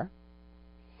McGuire.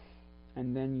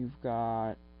 And then you've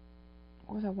got,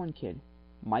 what was that one kid?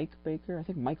 Mike Baker? I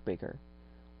think Mike Baker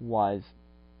was,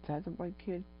 is that the white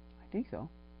kid? I think so.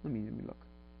 Let me look.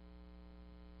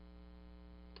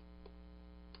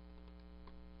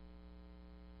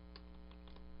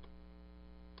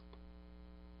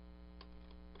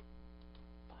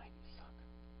 Fine, you suck.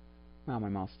 Well, my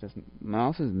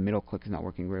mouse's middle click is not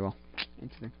working very well.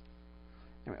 Interesting.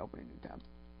 Anyway, open a new tab.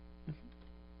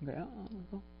 Okay, let's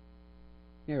go.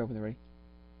 Yeah, open it already.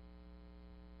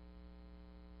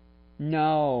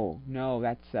 No,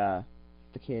 that's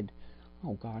the kid.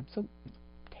 Oh god, I'm so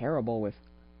terrible with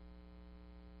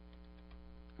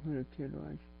who the kid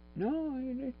was. No.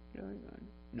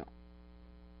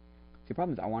 See, the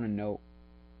problem is I want to know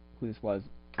who this was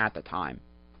at the time.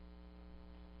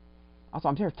 Also,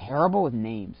 I'm terrible with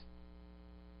names.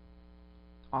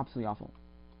 Absolutely awful.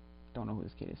 Don't know who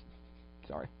this kid is.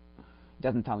 Sorry. It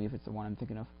doesn't tell me if it's the one I'm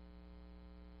thinking of.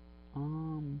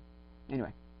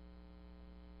 Anyway.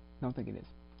 Don't think it is.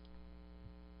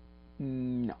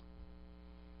 No.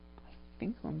 I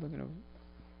think I'm thinking of.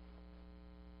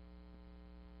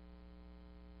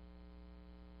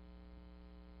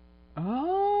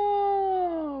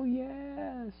 Oh,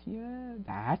 yes.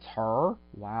 That's her.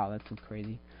 Wow, that's so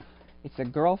crazy. It's a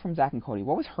girl from Zack and Cody.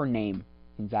 What was her name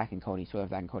in Zack and Cody?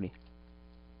 Zack and Cody.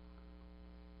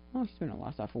 Oh, she's doing a lot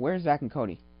of stuff. Where's Zack and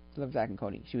Cody? I love Zack and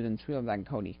Cody. She was in Sweet Love Zack and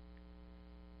Cody.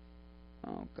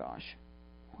 Oh gosh,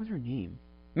 what was her name?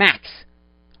 Max.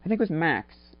 I think it was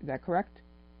Max. Is that correct?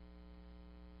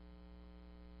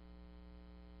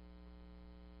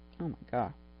 Oh my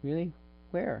god, really?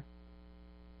 Where?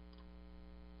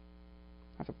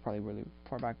 That's probably really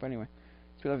far back, but anyway,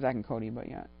 Sweet Love Zack and Cody. But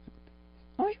yeah.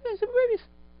 Oh, she was in Super Babies.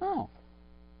 Oh,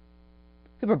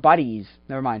 Super Buddies.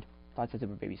 Never mind. Thought it said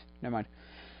Super Babies. Never mind.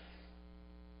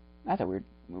 That's a weird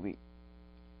movie.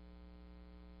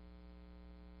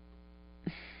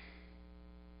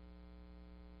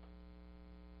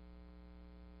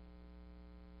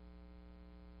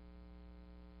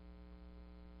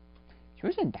 She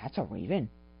was in That's a Raven.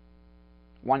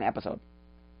 One episode.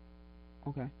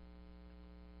 Okay.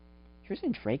 She was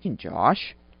in Drake and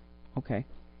Josh. Okay.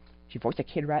 She voiced a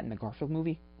Kid Rat in the Garfield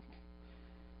movie.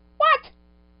 What?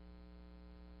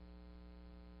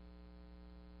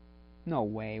 No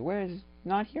way. Where is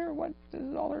not here? What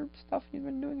is all her stuff you've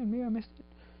been doing? And maybe I missed it.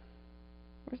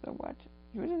 Where's the what?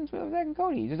 She was in Sweet Love Zack and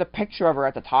Cody. There's a picture of her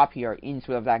at the top here in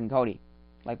Sweet Love Zack and Cody.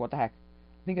 Like what the heck?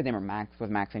 I think his name was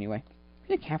Max anyway.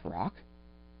 She was in Camp Rock.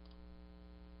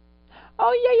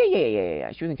 Oh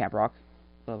yeah. She was in Camp Rock.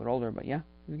 A little bit older, but yeah,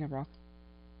 she was in Camp Rock.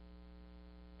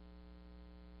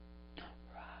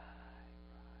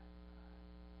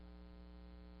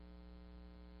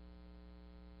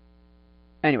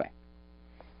 Anyway,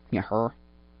 yeah, her,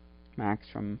 Max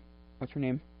from what's her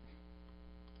name?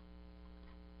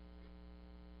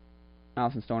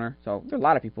 Alison Stoner. So there are a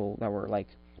lot of people that were like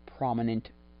prominent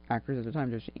actors at the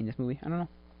time just in this movie. I don't know.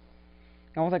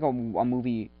 It was like a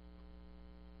movie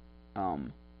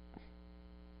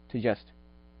to just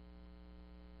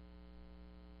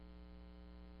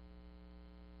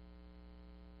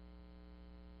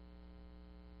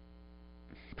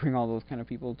bring all those kind of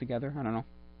people together. I don't know.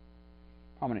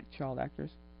 Prominent child actors.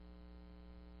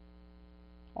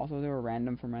 Also, they were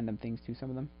random from random things too, some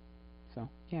of them. So,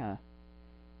 yeah.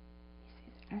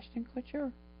 Ashton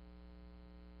Kutcher?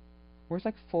 Where's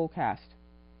like full cast?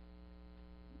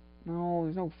 No,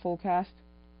 there's no full cast.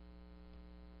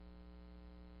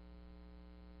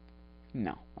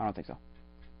 No, I don't think so.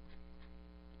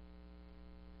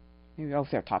 Maybe I'll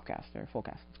say our top cast or full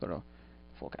cast. Let's go to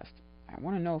full cast. I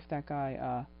want to know if that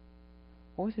guy,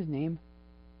 what was his name?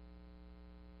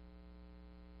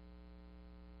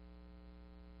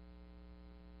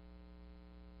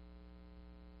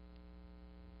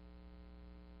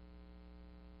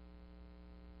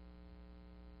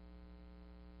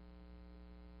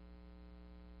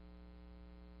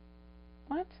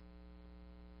 What?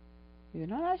 Is it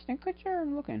not Ashton Kutcher?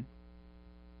 I'm looking.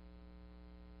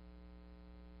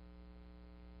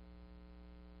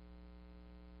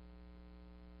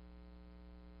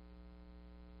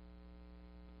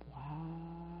 What?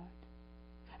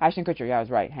 Ashton Kutcher, yeah, I was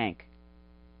right. Hank.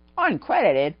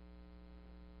 Uncredited?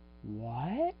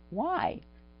 What? Why?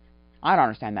 I don't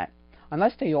understand that.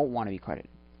 Unless they don't want to be credited.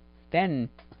 Then,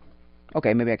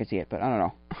 okay, maybe I could see it, but I don't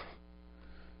know.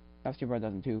 That's Chipper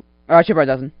doesn't too. Chipper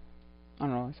doesn't. I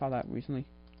don't know, I saw that recently.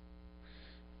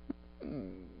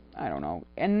 I don't know.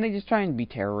 And they just try and be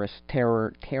terrors,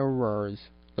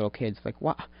 little kids. Like,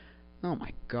 what? Oh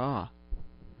my god.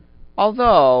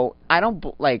 Although, I don't,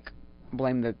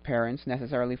 blame the parents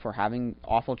necessarily for having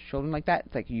awful children like that.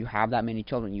 It's like, you have that many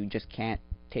children, you just can't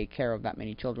take care of that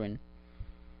many children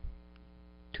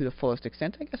to the fullest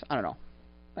extent, I guess. I don't know.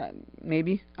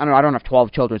 Maybe. I don't know, I don't have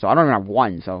 12 children, so I don't even have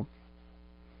one, so.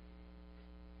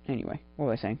 Anyway, what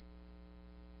was I saying?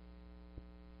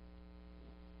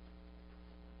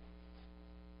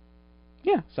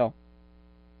 Yeah, so.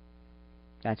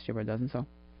 That's Chipper doesn't, so.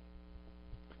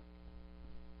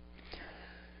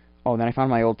 Oh, then I found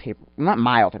my old tape. Not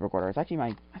my old tape recorder. It's actually I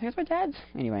think it's my dad's.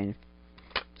 Anyway,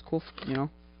 it's cool,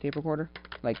 tape recorder.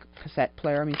 Like, cassette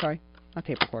player, sorry. Not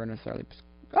tape recorder necessarily.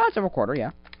 Oh, it's a recorder,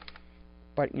 yeah.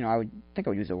 But, I would think I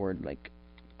would use the word, like,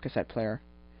 cassette player.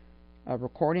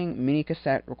 Recording, mini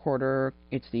cassette recorder.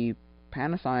 It's the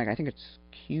Panasonic, I think it's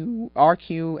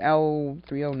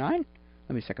RQL309.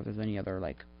 Let me check if there's any other,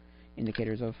 like,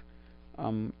 indicators of,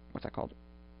 what's that called?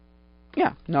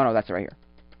 Yeah, no, that's right here.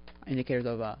 Indicators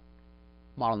of,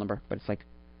 model number, but it's like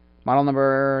model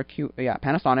number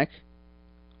Panasonic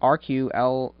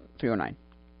RQL309.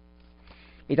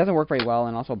 It doesn't work very well,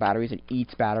 and also batteries, it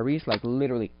eats batteries, like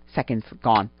literally seconds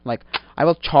gone. Like, I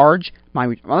will charge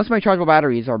unless my chargeable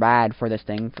batteries are bad for this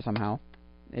thing, for somehow,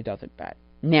 it does it bad.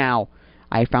 Now,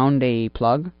 I found a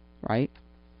plug, right,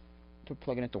 to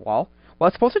plug it into the wall. Well,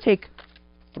 it's supposed to take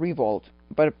 3 volt,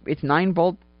 but it's 9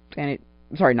 volt, and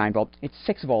 9 volt, it's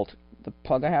 6 volt, the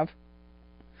plug I have.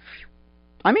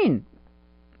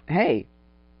 Hey,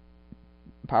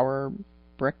 power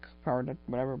brick,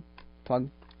 whatever, plug.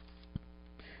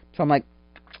 So I'm like,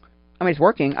 it's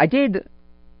working. I did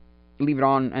leave it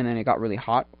on, and then it got really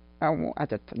hot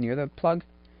near the plug,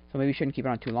 so maybe you shouldn't keep it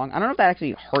on too long. I don't know if that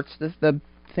actually hurts the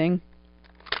thing.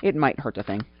 It might hurt the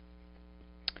thing.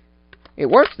 It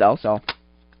works, though, so,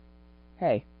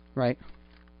 hey, right?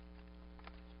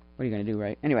 What are you gonna do,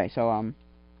 right? Anyway, so,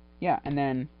 yeah, and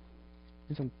then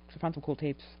I found some cool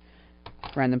tapes,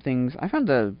 random things. I found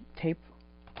the tape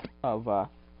of,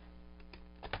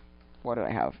 what did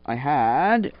I have? I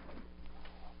had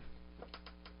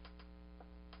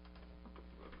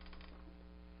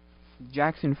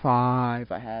Jackson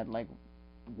 5, I had, like,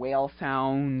 whale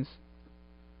sounds.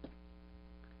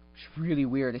 It's really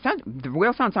weird. The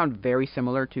whale sounds sound very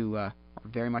similar to,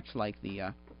 very much like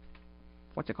the,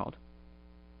 what's it called?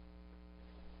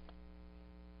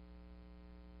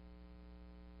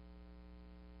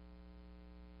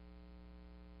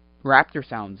 Raptor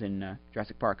sounds in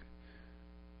Jurassic Park.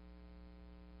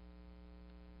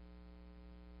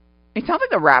 It sounds like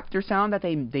the raptor sound that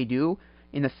they do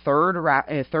in the third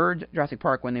Jurassic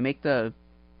Park when they make the,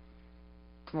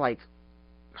 like,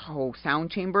 sound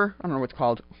chamber. I don't know what it's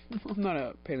called. I'm not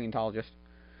a paleontologist.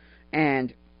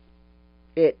 And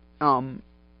it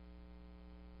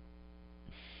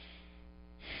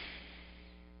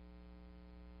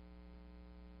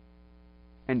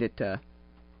and it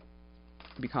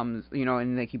becomes,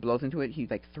 and like he blows into it, he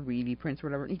like 3D prints or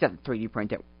whatever. He doesn't 3D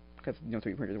print it because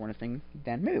 3D printers weren't a thing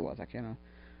then. Maybe it was actually, I don't know.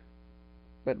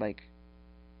 But like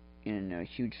in a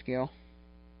huge scale,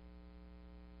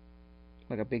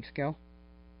 like a big scale.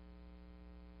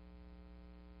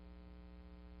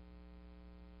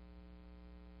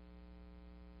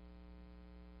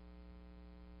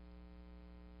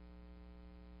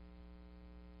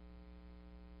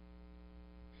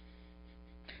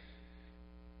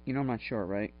 I'm not sure,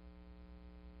 right?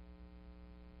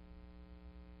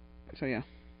 So yeah.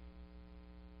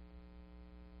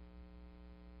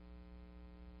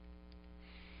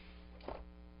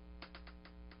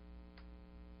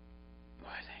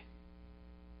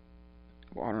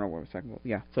 or second book.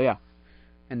 Yeah. So yeah,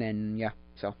 and then yeah.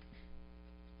 So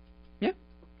yeah,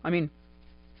 I mean.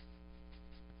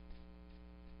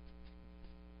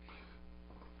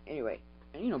 Anyway,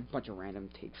 and a bunch of random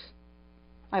tapes.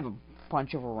 I have a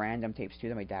bunch of random tapes too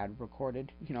that my dad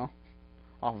recorded,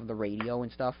 off of the radio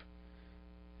and stuff.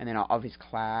 And then of his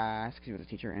class, because he was a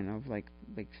teacher, and of like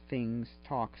things,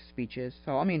 talks, speeches.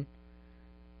 So I mean,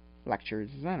 lectures.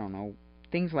 I don't know,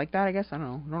 things like that. I guess I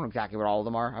don't know exactly what all of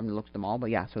them are. I haven't looked at them all,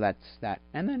 but yeah. So that's that.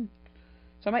 And then,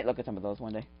 so I might look at some of those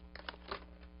one day,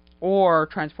 or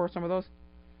transport some of those.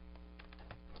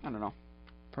 I don't know,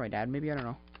 for my dad maybe. I don't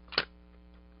know,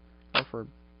 or for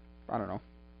I don't know,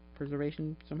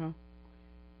 preservation somehow.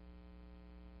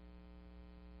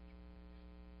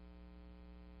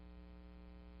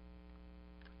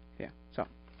 Yeah. So.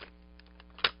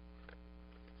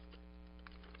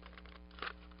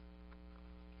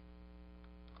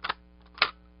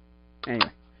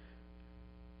 Anyway.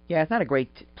 Yeah, it's not a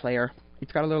great player.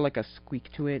 It's got a little, like, a squeak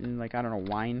to it, and, like, I don't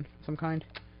know, whine of some kind.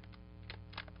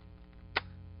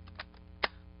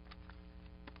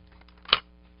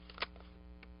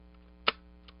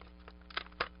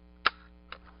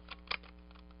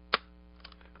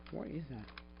 What is that?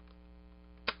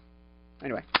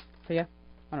 Anyway, so yeah,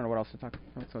 I don't know what else to talk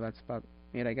about, so that's about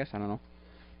it, I guess. I don't know.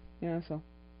 Yeah, so.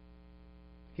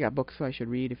 If you got books I should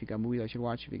read, if you got movies I should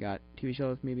watch, if you got TV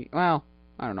shows, maybe. Well,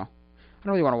 I don't know. I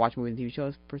don't really want to watch movies and TV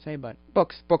shows, per se, but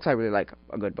books I really like.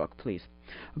 A good book, please.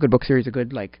 A good book series, a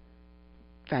good, like,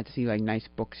 fantasy, like, nice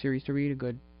book series to read, a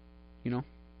good,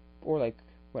 or, like,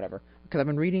 whatever. Because I've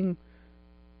been reading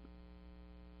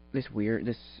this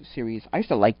series. I used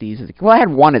to like these as a kid. Well, I had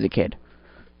one as a kid.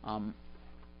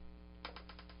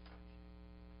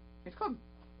 It's called...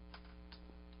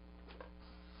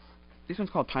 This one's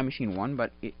called Time Machine 1,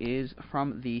 but it is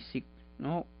from the...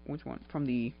 No, which one? From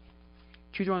the...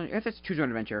 Choose Your Own... If it's Choose Your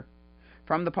Own Adventure.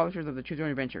 From the publishers of the Choose Your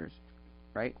Own Adventures.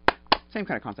 Right? Same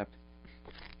kind of concept.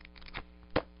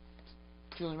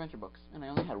 Choose Your Own Adventure books. And I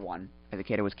only had one as a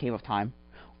kid. It was Cave of Time.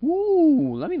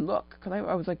 Ooh, let me look. Because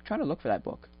I was, like, trying to look for that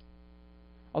book.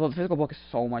 Although the physical book is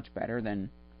so much better than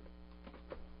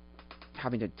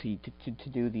having to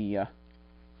do the...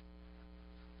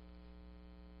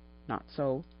 not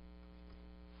so...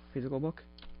 physical book,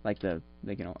 like a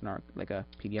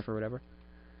PDF or whatever.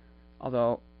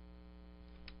 Although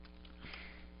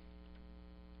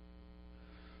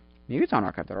maybe it's on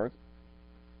archive.org.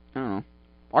 I don't know.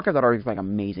 Archive.org is like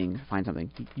amazing to find something.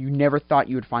 You never thought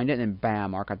you would find it, and then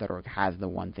bam, archive.org has the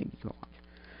one thing you can watch.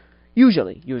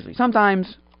 Usually.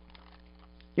 Sometimes,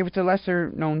 if it's a lesser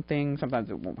known thing, sometimes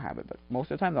it won't have it, but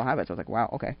most of the time they'll have it. So it's like, wow,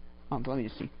 okay. So let me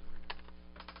just see.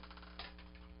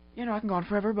 I can go on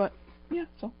forever, but yeah.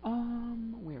 So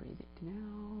where is it now?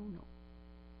 No.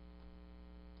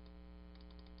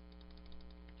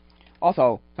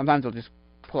 Also, sometimes they'll just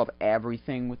pull up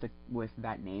everything with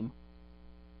that name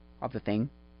of the thing.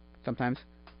 Sometimes,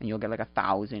 and you'll get like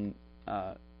 1,000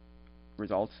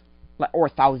 results, or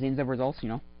thousands of results.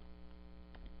 Yeah.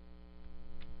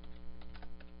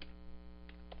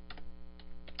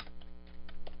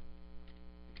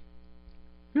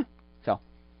 So,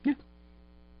 yeah.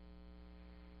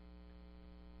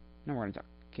 Now we're gonna talk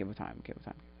Cave of Time.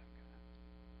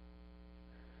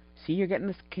 See, you're getting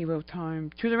this Cave of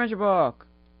Time. Choose Adventure book.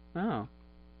 Oh.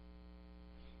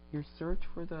 Your search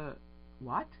for the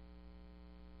what?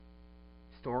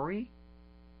 Story?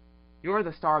 You're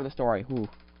the star of the story. Ooh.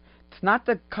 It's not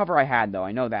the cover I had, though.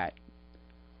 I know that.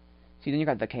 See, then you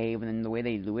got the cave, and then the way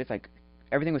they do it's like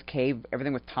everything with cave,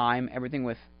 everything with time, everything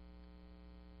with...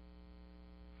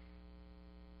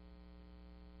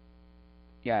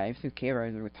 Yeah, everything's cave,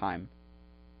 everything with time.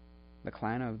 The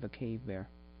clan of the cave bear.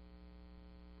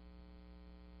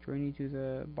 Journey to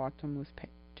the bottomless pit.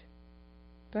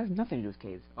 That has nothing to do with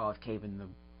caves. Oh, it's cave in the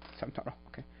subtitle.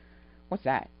 Okay. What's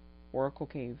that? Oracle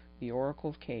Cave. The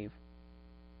Oracle's Cave.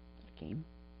 Is it a game?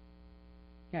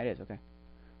 Yeah, it is. Okay. It's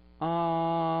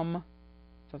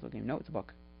also a game. No, it's a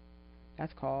book.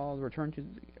 That's called Return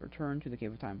to the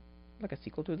Cave of Time. Like a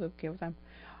sequel to the Cave of Time.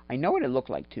 I know what it looked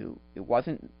like too. It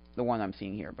wasn't the one I'm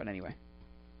seeing here, but anyway,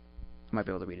 I might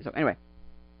be able to read it. So anyway,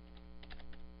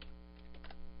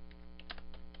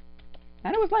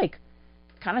 and it was like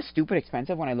kind of stupid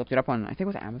expensive when I looked it up on, I think it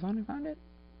was Amazon. I found it.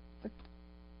 Like,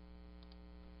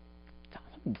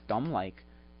 something dumb like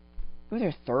it was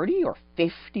either $30 or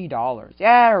 $50.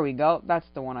 Yeah, there we go. That's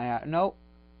the one I had. No.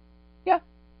 Yeah.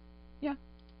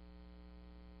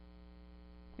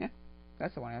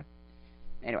 That's the one I had.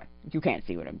 Anyway, you can't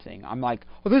see what I'm saying. I'm like,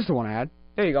 oh, this is the one I had.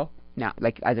 There you go. Now,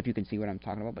 like, as if you can see what I'm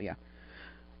talking about, but yeah.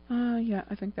 Yeah,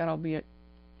 I think that'll be it.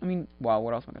 I mean, well,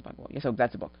 what else am I going to talk about? Yeah, so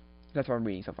that's a book. That's what I'm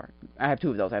reading so far. I have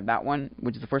 2 of those. I have that one,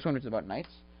 which is the first one, which is about knights.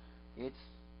 It's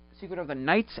Secret of the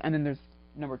Knights, and then there's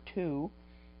number 2,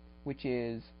 which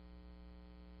is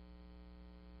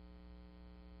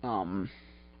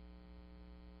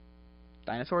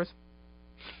dinosaurs.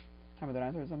 Time of the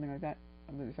Dinosaurs, something like that.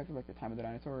 Something effective like the Time of the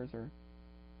Dinosaurs, or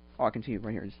oh, I can see it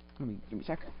right here. Just give me a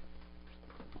sec.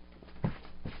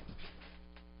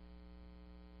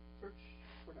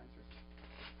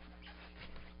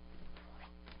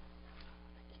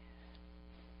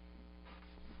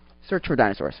 Search for dinosaurs. Search for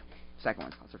Dinosaurs. Second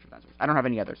one's called Search for Dinosaurs. I don't have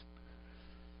any others.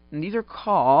 And these are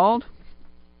called...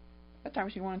 That Time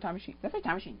Machine 1 and Time Machine... That's like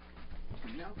Time Machine.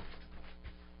 No.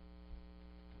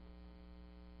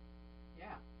 Yeah.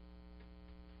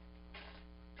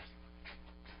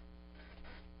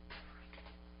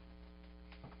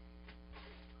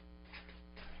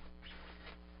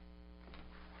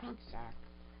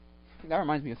 Exactly. That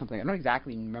reminds me of something. I don't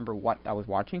exactly remember what I was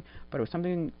watching, but it was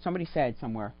something somebody said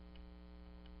somewhere.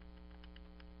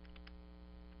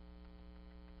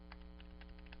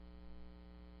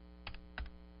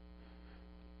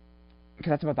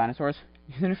 Because that's about dinosaurs.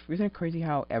 Isn't it crazy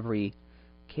how every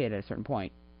kid at a certain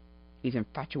point is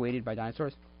infatuated by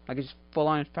dinosaurs? Like, it's just full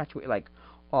on infatuated. Like,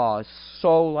 oh,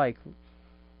 so like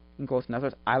engrossed in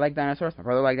dinosaurs. I like dinosaurs. My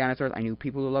brother liked dinosaurs. I knew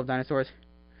people who love dinosaurs.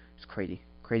 It's crazy,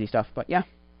 crazy stuff. But yeah,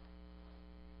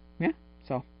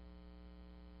 so.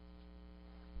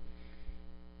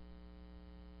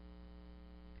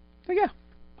 So yeah,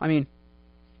 I mean.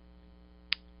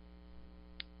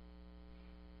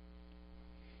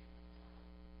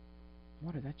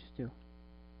 What did that just do?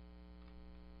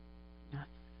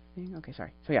 Nothing? Okay,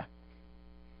 sorry. So yeah.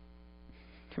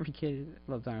 Every kid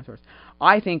loves dinosaurs.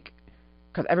 I think,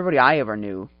 because everybody I ever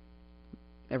knew,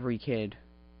 every kid,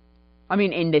 I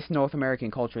mean, in this North American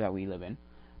culture that we live in,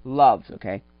 loves,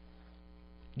 okay,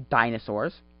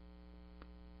 dinosaurs,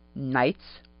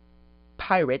 knights,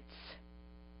 pirates.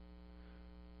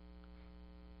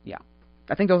 Yeah.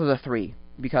 I think those are the 3,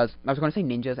 because I was going to say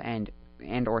ninjas and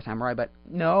or samurai, but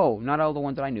no, not all the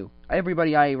ones that I knew.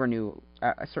 Everybody I ever knew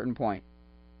at a certain point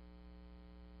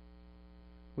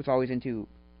was always into,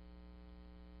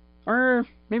 or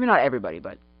maybe not everybody,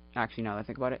 but actually now that I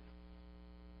think about it,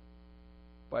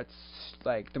 but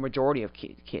like the majority of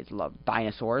kids love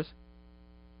dinosaurs.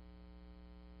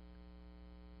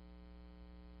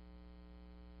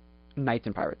 Knights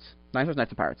and pirates. Dinosaurs, knights,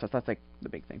 and pirates. That's like the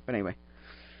big thing. But anyway,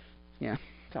 yeah.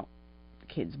 So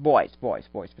kids, boys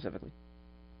specifically.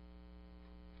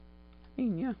 I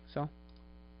mean, yeah, so.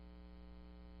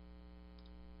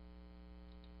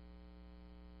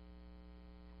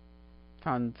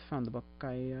 Found the book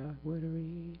I would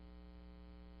read.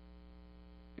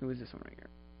 It was this one right here.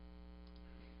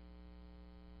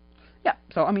 Yeah,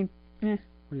 so, I mean, what are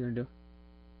you gonna do?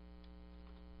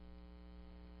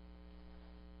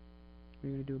 What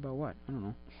are you gonna do about what? I don't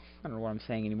know. I don't know what I'm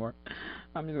saying anymore.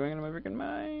 I'm just going into my freaking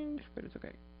mind, but it's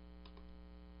okay.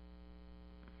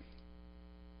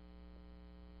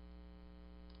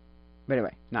 But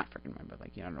anyway, not freaking mind, but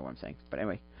like, you don't know what I'm saying. But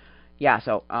anyway, yeah,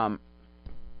 so, I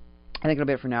think it'll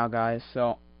be it for now, guys.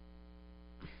 So,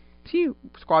 see,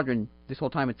 Squadron, this whole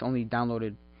time it's only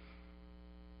downloaded,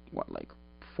 what, like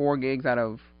 4 gigs out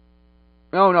of,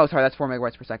 oh no, sorry, that's 4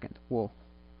 megabytes per second. Whoa,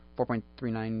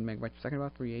 4.39 megabytes per second,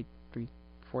 about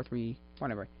 3.843,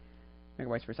 whatever,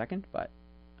 megabytes per second. But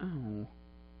oh,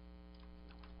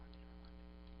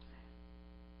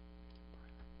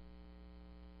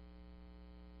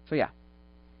 so yeah,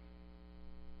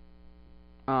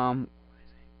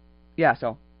 yeah,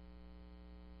 so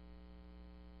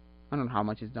I don't know how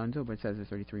much is done till, but it says there's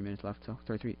 33 minutes left, so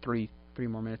 3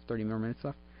 more minutes, 30 more minutes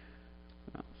left.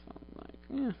 So like,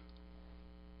 yeah.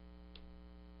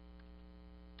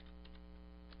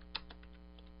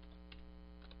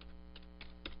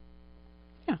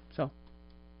 Yeah, so.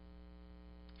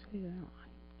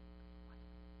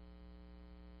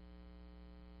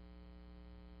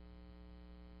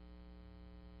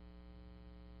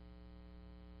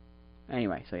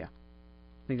 Anyway, so yeah. I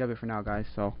think that'll be it for now, guys.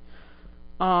 So,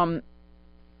 if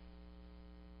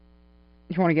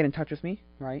you want to get in touch with me,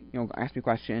 right, ask me a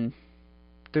question.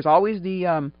 There's always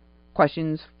the,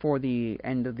 questions for the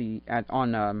end of the,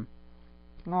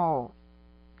 no, not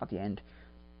the end.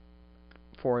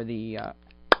 For the,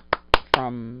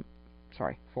 oh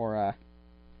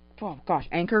gosh,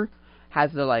 Anchor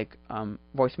has the, like,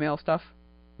 voicemail stuff,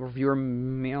 reviewer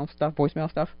mail stuff,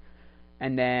 voicemail stuff,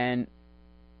 and then,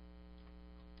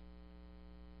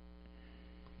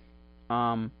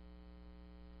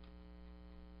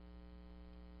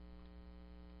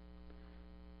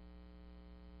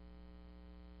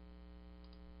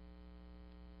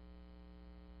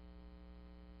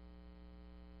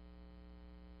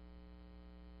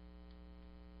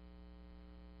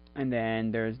 And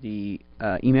then there's the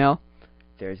email.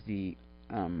 There's the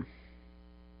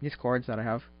Discords that I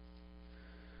have.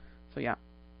 So yeah,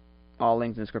 all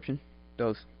links in the description.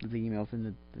 Those the emails in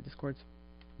the Discords.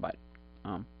 But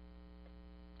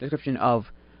description of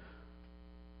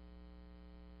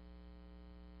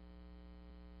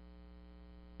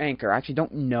Anchor. I actually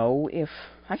don't know if...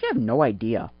 I actually have no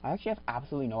idea. I actually have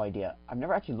absolutely no idea. I've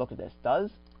never actually looked at this.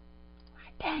 Does...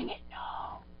 Dang it, no.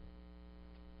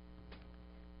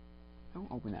 Don't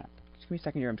open that up. Just give me a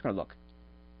second here. I'm just going to look.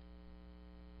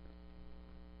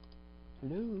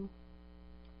 Hello?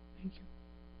 Thank you.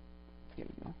 There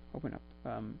we go. Open up.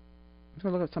 I'm just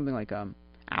going to look at something like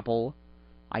Apple,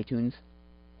 iTunes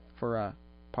for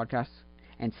podcasts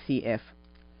and see if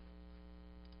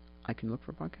I can look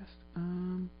for a podcast.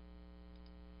 Can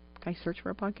I search for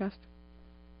a podcast?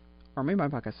 Or maybe my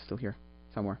podcast is still here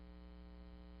somewhere.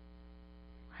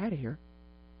 I had it here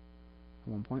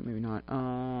at one point, maybe not.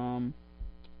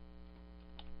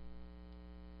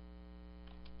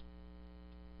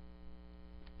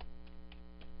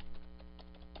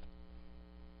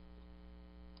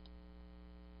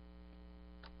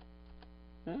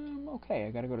 Okay,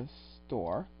 I gotta go to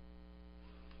store.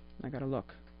 I gotta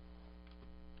look.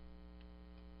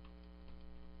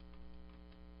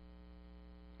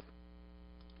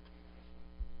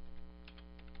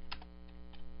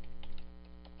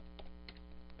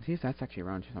 See if that's actually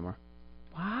around here somewhere.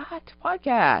 What?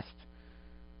 Podcast?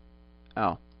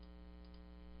 Oh.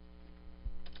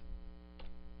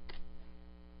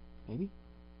 Maybe?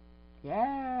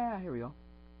 Yeah, here we go.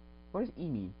 What does E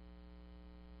mean?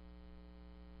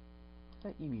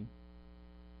 What's that E mean?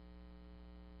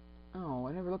 Oh,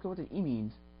 I never looked at what the E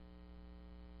means.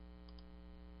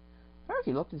 I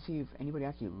actually looked and see if anybody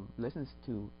actually listens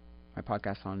to my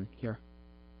podcast on here.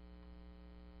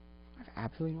 I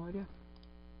have absolutely no idea.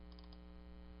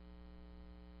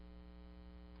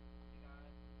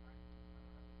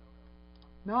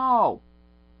 No!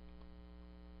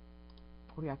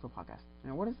 What do you actual podcast?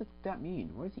 Now, what does that mean?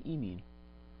 What does the E mean?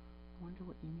 I wonder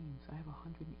what E means. I have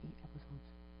 108 episodes.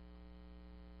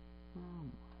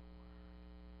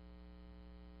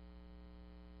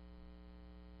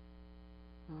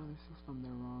 Oh, there's still some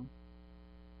there wrong.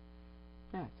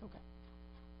 Yeah, it's okay.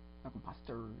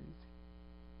 Tacoimposters.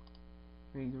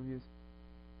 Ratings, reviews.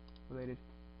 Related.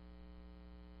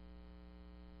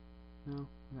 No,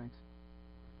 thanks.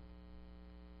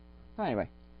 Anyway,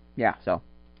 yeah, so.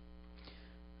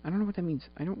 I don't know what that means.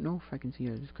 I don't know if I can see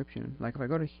a description. Like, if I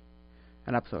go to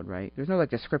an episode, right? There's no, like,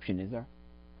 description, is there?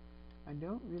 I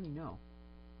don't really know.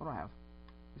 What do I have?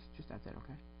 Just that's it,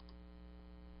 okay?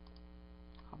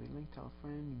 Copy link, tell a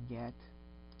friend, get,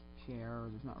 share.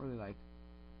 There's not really, like,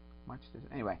 much to...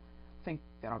 Anyway, I think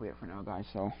that'll be it for now, guys.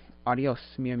 So, adios,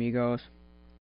 mi amigos.